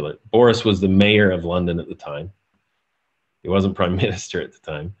particular. Boris was the mayor of London at the time. He wasn't prime minister at the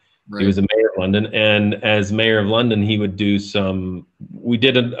time. Right. He was the mayor of London. And as mayor of London, he would do we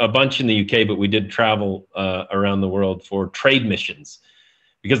did a bunch in the UK, but we did travel around the world for trade missions,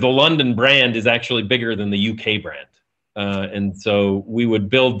 because the London brand is actually bigger than the UK brand. And so we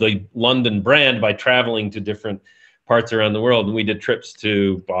would build the London brand by traveling to different parts around the world. And we did trips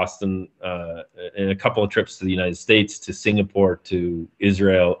to Boston and a couple of trips to the United States, to Singapore, to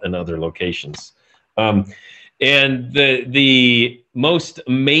Israel, and other locations. And the most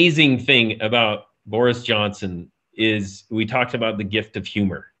amazing thing about Boris Johnson is we talked about the gift of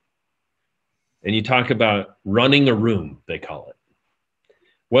humor. And you talk about running a room, they call it.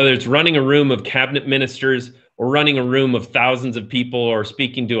 Whether it's running a room of cabinet ministers or running a room of thousands of people or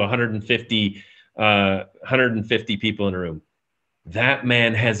speaking to 150 people in a room. That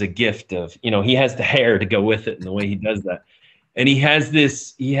man has a gift of, he has the hair to go with it and the way he does that. And he has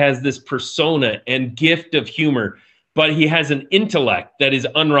this persona and gift of humor, but he has an intellect that is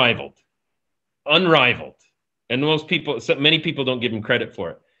unrivaled. And many people don't give him credit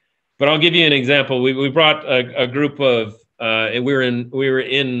for it. But I'll give you an example. We brought a group of, we were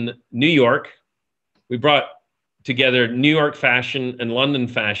in New York. We brought together New York fashion and London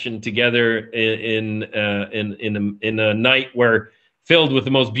fashion together in a night filled with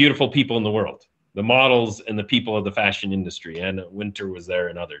the most beautiful people in the world, the models and the people of the fashion industry. Anna Winter was there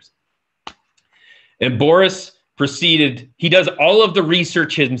and others. And Boris proceeded, he does all of the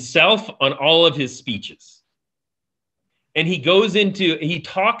research himself on all of his speeches. And he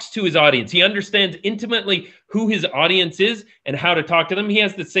talks to his audience. He understands intimately who his audience is and how to talk to them. He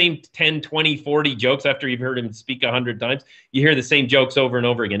has the same 10, 20, 40 jokes after you've heard him speak 100 times. You hear the same jokes over and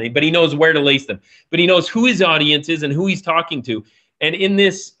over again, but he knows where to lace them. But he knows who his audience is and who he's talking to. And in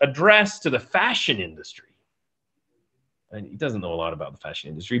this address to the fashion industry, and he doesn't know a lot about the fashion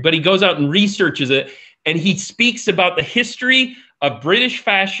industry, but he goes out and researches it, and he speaks about the history of British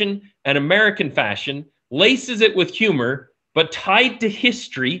fashion and American fashion, laces it with humor, but tied to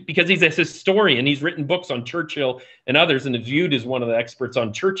history, because he's a historian. He's written books on Churchill and others and is viewed as one of the experts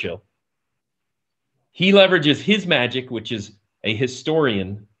on Churchill. He leverages his magic, which is a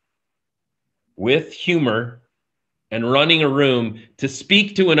historian, with humor and running a room to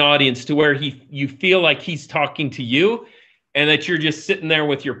speak to an audience to where you feel like he's talking to you and that you're just sitting there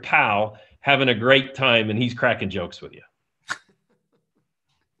with your pal having a great time and he's cracking jokes with you.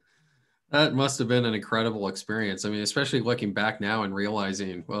 That must have been an incredible experience. I mean, especially looking back now and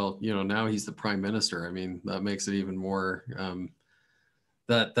realizing, well, now he's the prime minister. I mean, that makes it even more,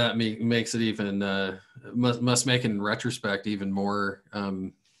 makes it even, must make it in retrospect even more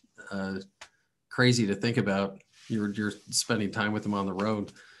crazy to think about. You're spending time with him on the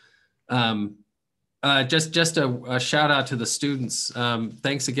road. Just a shout out to the students.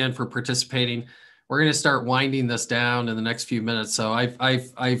 Thanks again for participating. We're going to start winding this down in the next few minutes. So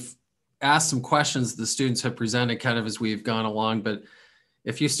I've asked some questions the students have presented kind of as we've gone along, but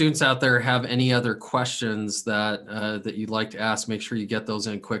if you students out there have any other questions that you'd like to ask, make sure you get those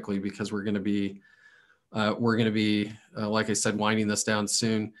in quickly, because we're going to be like I said, winding this down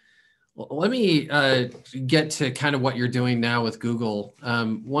soon. Let me get to kind of what you're doing now with Google.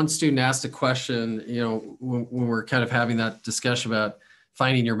 One student asked a question, when we're kind of having that discussion about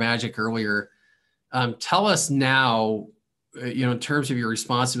finding your magic earlier. Tell us now, in terms of your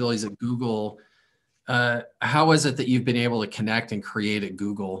responsibilities at Google, how is it that you've been able to connect and create at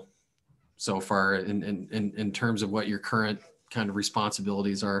Google so far in terms of what your current kind of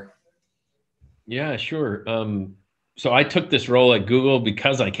responsibilities are? Yeah, sure. So I took this role at Google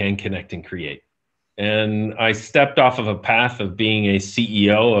because I can connect and create. And I stepped off of a path of being a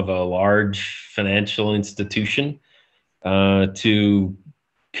CEO of a large financial institution to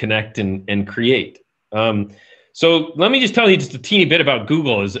connect and create. So let me just tell you just a teeny bit about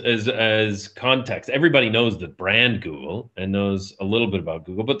Google as context. Everybody knows the brand Google and knows a little bit about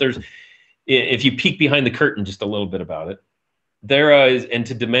Google, but if you peek behind the curtain just a little bit about it, and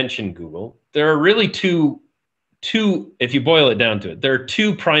to dimension Google, there are really two, if you boil it down to it, there are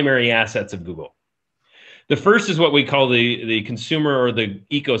two primary assets of Google. The first is what we call the consumer or the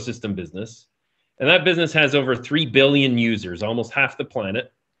ecosystem business. And that business has over 3 billion users, almost half the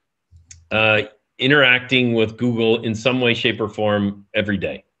planet, interacting with Google in some way, shape, or form every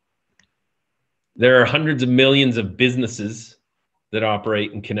day. There are hundreds of millions of businesses that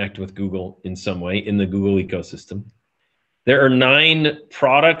operate and connect with Google in some way in the Google ecosystem. There are 9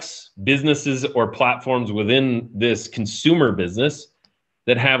 products, businesses, or platforms within this consumer business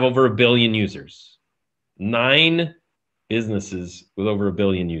that have over 1 billion users. 9 businesses with over 1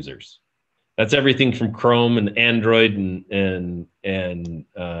 billion users. That's everything from Chrome and Android and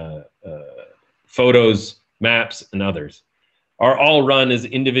Photos, Maps, and others are all run as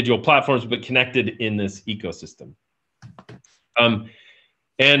individual platforms, but connected in this ecosystem.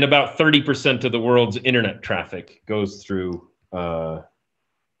 And about 30% of the world's internet traffic goes through Google.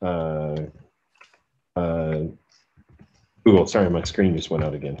 Sorry, my screen just went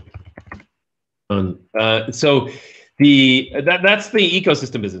out again. So that's the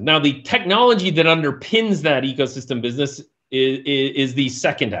ecosystem business. Now, the technology that underpins that ecosystem business is the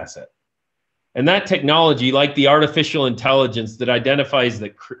second asset. And that technology, like the artificial intelligence that identifies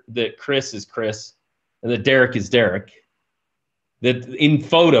that Chris is Chris and that Derek is Derek, that in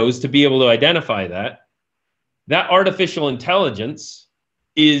photos to be able to identify that artificial intelligence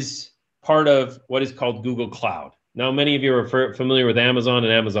is part of what is called Google Cloud. Now, many of you are familiar with Amazon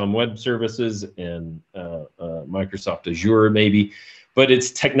and Amazon Web Services and Microsoft Azure maybe, but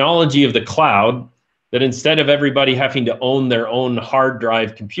it's technology of the cloud that instead of everybody having to own their own hard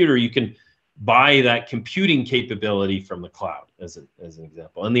drive computer, you can buy that computing capability from the cloud as an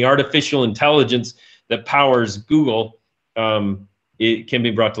example. And the artificial intelligence that powers Google, it can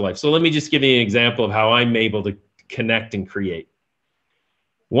be brought to life. So let me just give you an example of how I'm able to connect and create.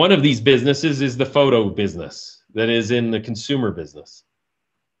 One of these businesses is the photo business that is in the consumer business.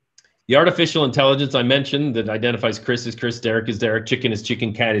 The artificial intelligence I mentioned that identifies Chris is Chris, Derek is Derek, chicken is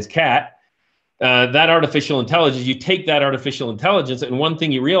chicken, cat is cat. That artificial intelligence, you take that artificial intelligence, and one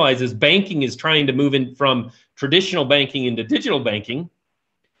thing you realize is banking is trying to move in from traditional banking into digital banking,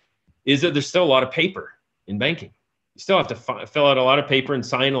 is that there's still a lot of paper in banking. You still have to fill out a lot of paper and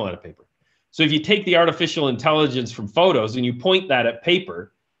sign a lot of paper. So if you take the artificial intelligence from photos and you point that at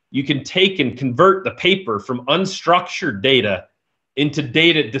paper, you can take and convert the paper from unstructured data into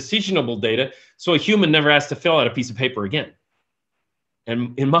decisionable data, so a human never has to fill out a piece of paper again.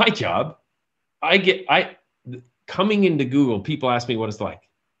 And in my job, coming into Google, people ask me what it's like.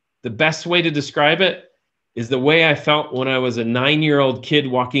 The best way to describe it is the way I felt when I was a 9-year-old kid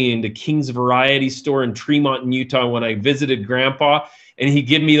walking into King's Variety Store in Tremont, in Utah, when I visited Grandpa, and he'd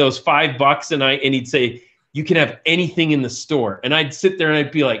give me those $5 and he'd say, "You can have anything in the store." And I'd sit there and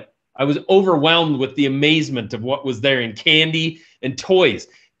I'd be like, I was overwhelmed with the amazement of what was there in candy and toys,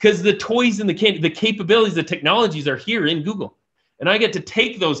 because the toys and the candy, the capabilities, the technologies are here in Google. And I get to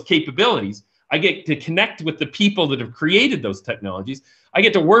take those capabilities. I get to connect with the people that have created those technologies. I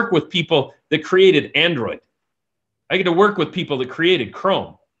get to work with people that created Android. I get to work with people that created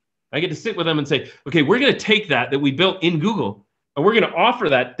Chrome. I get to sit with them and say, okay, we're going to take that we built in Google, and we're going to offer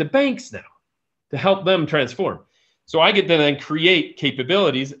that to banks now to help them transform. So I get to then create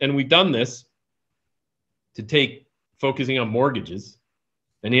capabilities, and we've done this to focusing on mortgages.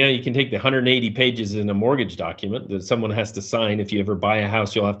 And yeah, you can take the 180 pages in a mortgage document that someone has to sign. If you ever buy a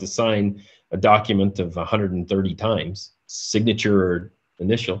house, you'll have to sign a document of 130 times, signature or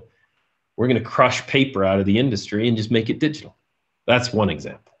initial. We're going to crush paper out of the industry and just make it digital. That's one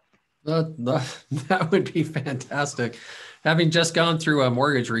example. That would be fantastic. Having just gone through a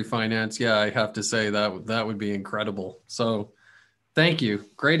mortgage refinance, yeah, I have to say that would be incredible. So thank you.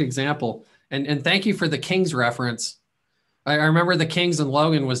 Great example. And thank you for the Kings reference. I remember the Kings and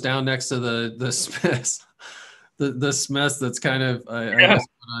Logan was down next to the Smiths. The Smiths that's kind of I guess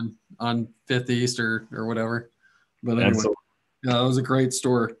on 5th East or whatever. But anyway, yeah, that was a great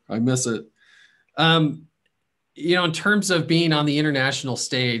store. I miss it. Um, in terms of being on the international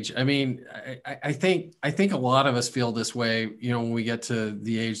stage, I mean, I think a lot of us feel this way, when we get to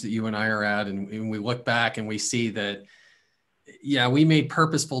the age that you and I are at, and we look back and we see that, yeah, we made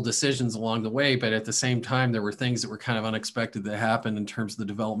purposeful decisions along the way, but at the same time, there were things that were kind of unexpected that happened in terms of the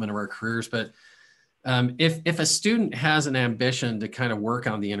development of our careers. But if a student has an ambition to kind of work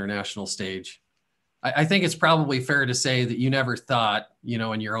on the international stage, I think it's probably fair to say that you never thought,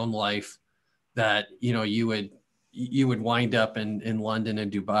 in your own life that, you would wind up in London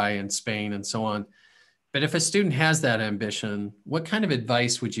and Dubai and Spain and so on. But if a student has that ambition, what kind of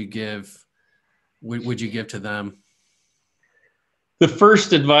advice would you give? Would you give to them? The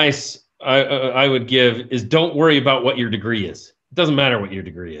first advice I would give is don't worry about what your degree is. It doesn't matter what your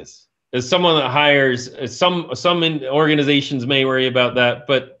degree is. As someone that hires, some organizations may worry about that,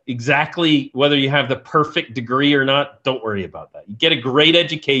 but exactly whether you have the perfect degree or not, don't worry about that. You get a great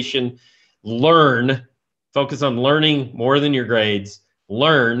education, learn, focus on learning more than your grades,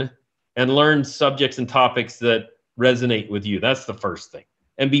 learn subjects and topics that resonate with you. That's the first thing.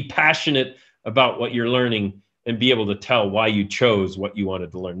 And be passionate about what you're learning and be able to tell why you chose what you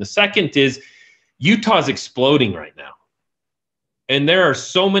wanted to learn. The second is Utah's exploding right now. And there are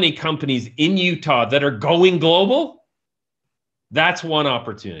so many companies in Utah that are going global. That's one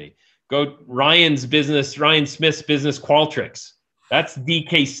opportunity. Go Ryan Smith's business, Qualtrics. That's the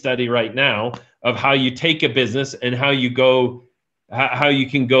case study right now of how you take a business and how you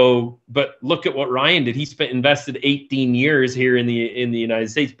can go. But look at what Ryan did. He invested 18 years here in the United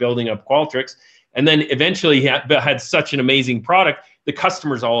States building up Qualtrics. And then eventually he had such an amazing product, the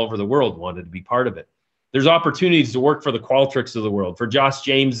customers all over the world wanted to be part of it. There's opportunities to work for the Qualtrics of the world, for Josh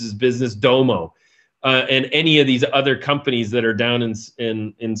James's business Domo, and any of these other companies that are down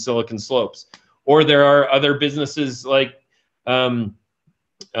in Silicon Slopes. Or there are other businesses like in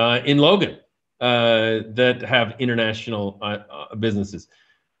Logan that have international businesses.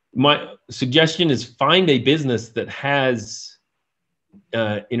 My suggestion is find a business that has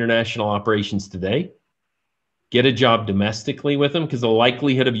international operations today. Get a job domestically with them, because the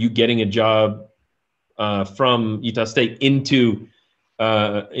likelihood of you getting a job from Utah State into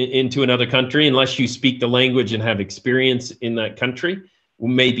another country, unless you speak the language and have experience in that country,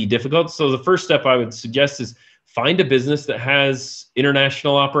 may be difficult. So the first step I would suggest is find a business that has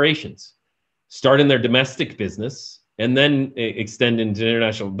international operations. Start in their domestic business and then extend into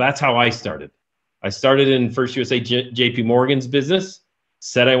international. That's how I started. I started in First USA JP Morgan's business,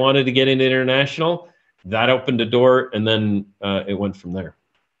 said I wanted to get into international. That opened a door, and then it went from there.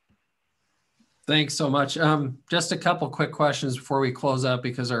 Thanks so much. Just a couple quick questions before we close up,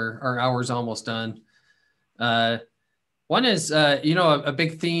 because our hour's almost done. One is, a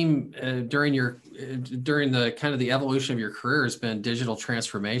big theme during the kind of the evolution of your career has been digital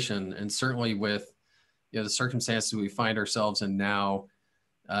transformation, and certainly with the circumstances we find ourselves in now,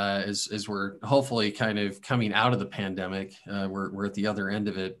 as we're hopefully kind of coming out of the pandemic, we're at the other end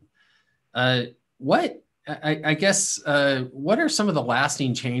of it. What are some of the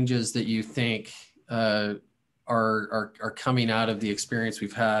lasting changes that you think are coming out of the experience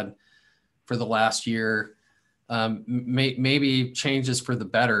we've had for the last year? Maybe changes for the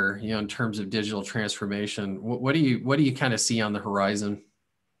better, in terms of digital transformation. What do you kind of see on the horizon?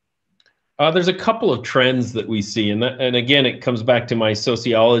 There's a couple of trends that we see, and again, it comes back to my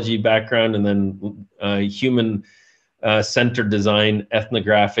sociology background, and then human centered design,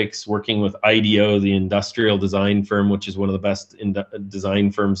 ethnographics, working with IDEO, the industrial design firm, which is one of the best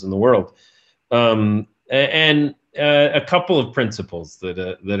design firms in the world, and a couple of principles that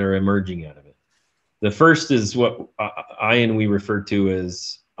are emerging out of it. The first is what we refer to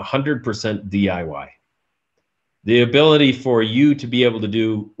as 100% DIY. The ability for you to be able to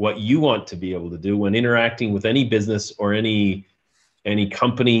do what you want to be able to do when interacting with any business or any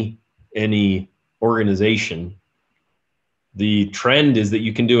company, any organization. The trend is that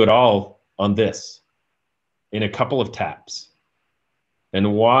you can do it all on this in a couple of taps.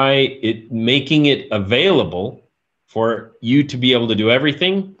 And why making it available for you to be able to do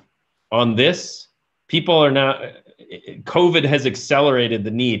everything on this, people are now, COVID has accelerated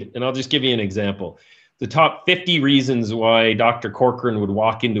the need. And I'll just give you an example. The top 50 reasons why Dr. Corcoran would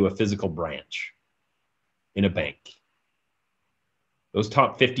walk into a physical branch in a bank. Those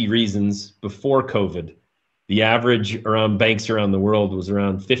top 50 reasons before COVID, the average around banks around the world was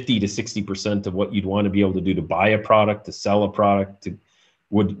around 50 to 60% of what you'd want to be able to do to buy a product, to sell a product,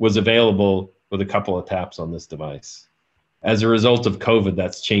 was available with a couple of taps on this device. As a result of COVID,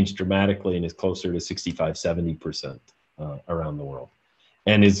 that's changed dramatically and is closer to 65, 70% around the world.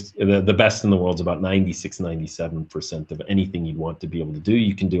 And is the best in the world is about 96, 97% of anything you'd want to be able to do,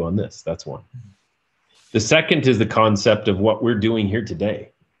 you can do on this. That's one. The second is the concept of what we're doing here today.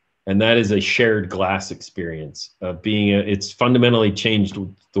 And that is a shared glass experience of it's fundamentally changed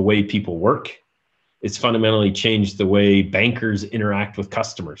the way people work. It's fundamentally changed the way bankers interact with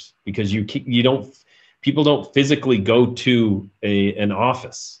customers, because people don't physically go to an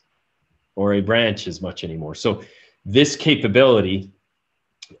office or a branch as much anymore. So this capability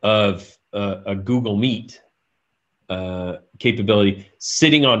of a Google Meet capability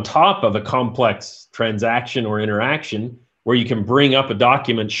sitting on top of a complex transaction or interaction, where you can bring up a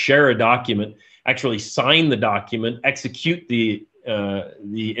document, share a document, actually sign the document, execute the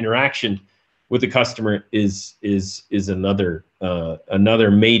interaction with the customer is another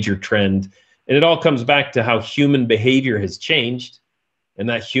major trend. And it all comes back to how human behavior has changed, and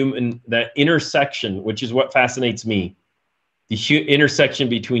that intersection, which is what fascinates me, the intersection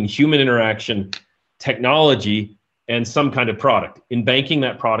between human interaction, technology, and some kind of product. In banking,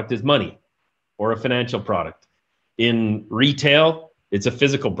 that product is money or a financial product. In retail, it's a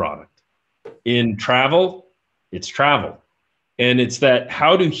physical product. In travel, it's travel. And it's that,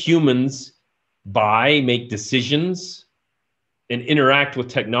 how do humans buy, make decisions, and interact with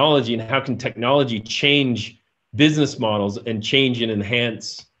technology, and how can technology change business models and change and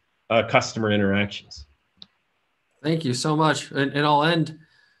enhance customer interactions? Thank you so much. And I'll end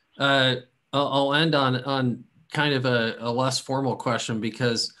on kind of a less formal question,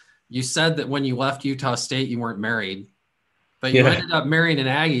 because you said that when you left Utah State, you weren't married, but you ended up marrying an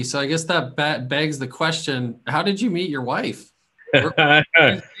Aggie. So I guess that begs the question, how did you meet your wife? How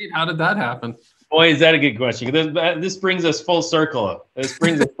did that happen? Boy, is that a good question. This brings us full circle.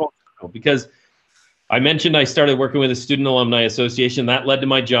 Because I mentioned I started working with the Student Alumni Association. That led to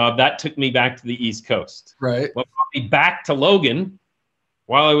my job. That took me back to the East Coast. Right. What brought me back to Logan,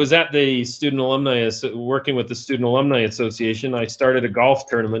 while I was at the Student Alumni, working with the Student Alumni Association, I started a golf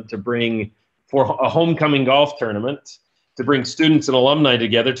tournament for a homecoming golf tournament to bring students and alumni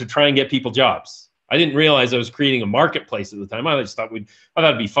together to try and get people jobs. I didn't realize I was creating a marketplace at the time. I just thought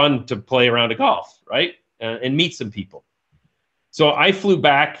it'd be fun to play around a golf, right? And meet some people. So I flew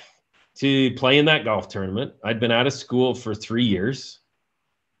back to play in that golf tournament. I'd been out of school for 3 years.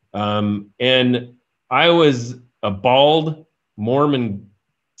 And I was a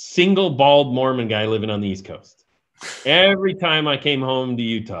single bald Mormon guy living on the East Coast. Every time I came home to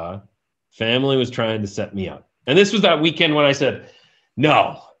Utah, family was trying to set me up. And this was that weekend when I said,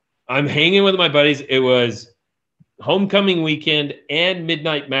 no, I'm hanging with my buddies. It was homecoming weekend and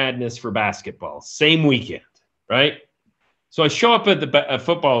Midnight Madness for basketball, same weekend, right? So I show up at the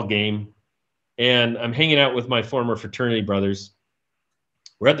football game, and I'm hanging out with my former fraternity brothers.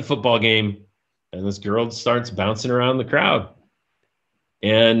 We're at the football game, and this girl starts bouncing around the crowd.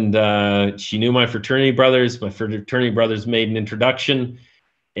 And she knew my fraternity brothers. My fraternity brothers made an introduction,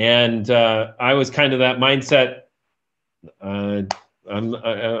 and I was kind of that mindset. I'm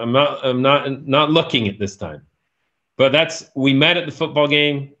not looking at this time. But we met at the football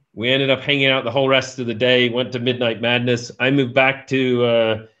game. We ended up hanging out the whole rest of the day, went to Midnight Madness. I moved back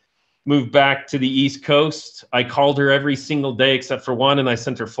to the East Coast. I called her every single day except for one, and I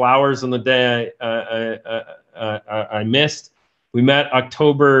sent her flowers on the day I missed. We met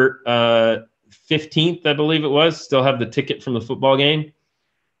October 15th, I believe it was. Still have the ticket from the football game.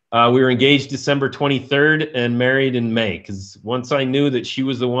 We were engaged December 23rd and married in May, because once I knew that she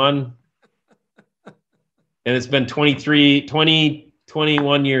was the one, and it's been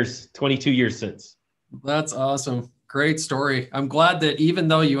 21 years, 22 years since. That's awesome. Great story. I'm glad that even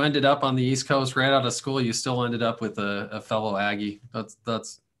though you ended up on the East Coast right out of school, you still ended up with a fellow Aggie.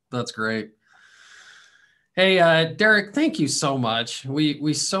 That's great. Hey, Derek, thank you so much.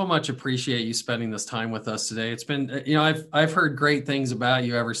 We so much appreciate you spending this time with us today. It's been, I've heard great things about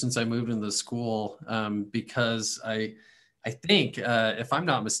you ever since I moved into the school, because I think, if I'm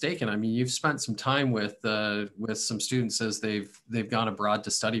not mistaken, I mean, you've spent some time with some students as they've gone abroad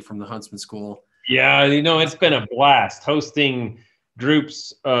to study from the Huntsman School. Yeah, it's been a blast hosting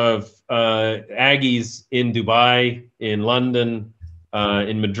groups of Aggies in Dubai, in London,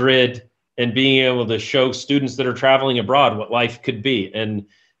 in Madrid, and being able to show students that are traveling abroad what life could be. And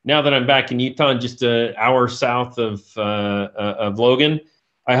now that I'm back in Utah, just an hour south of Logan,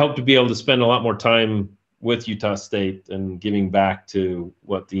 I hope to be able to spend a lot more time with Utah State and giving back to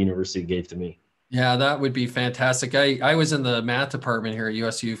what the university gave to me. Yeah, that would be fantastic. I was in the math department here at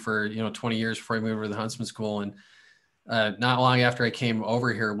USU for 20 years before I moved over to the Huntsman School, and not long after I came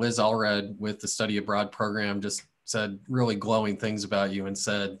over here, Liz Allred with the study abroad program just said really glowing things about you, and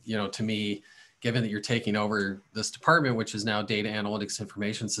said, to me, given that you're taking over this department, which is now data analytics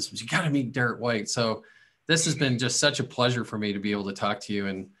information systems, you got to meet Derek White. So this has been just such a pleasure for me to be able to talk to you,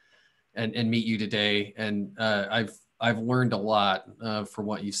 and and meet you today. And I've learned a lot from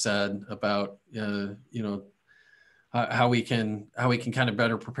what you said about how we can kind of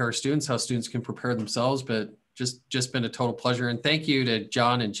better prepare students, how students can prepare themselves. But just been a total pleasure. And thank you to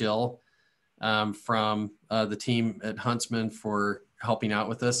John and Jill from the team at Huntsman for helping out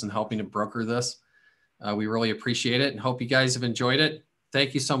with this and helping to broker this. We really appreciate it and hope you guys have enjoyed it.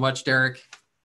 Thank you so much, Derek.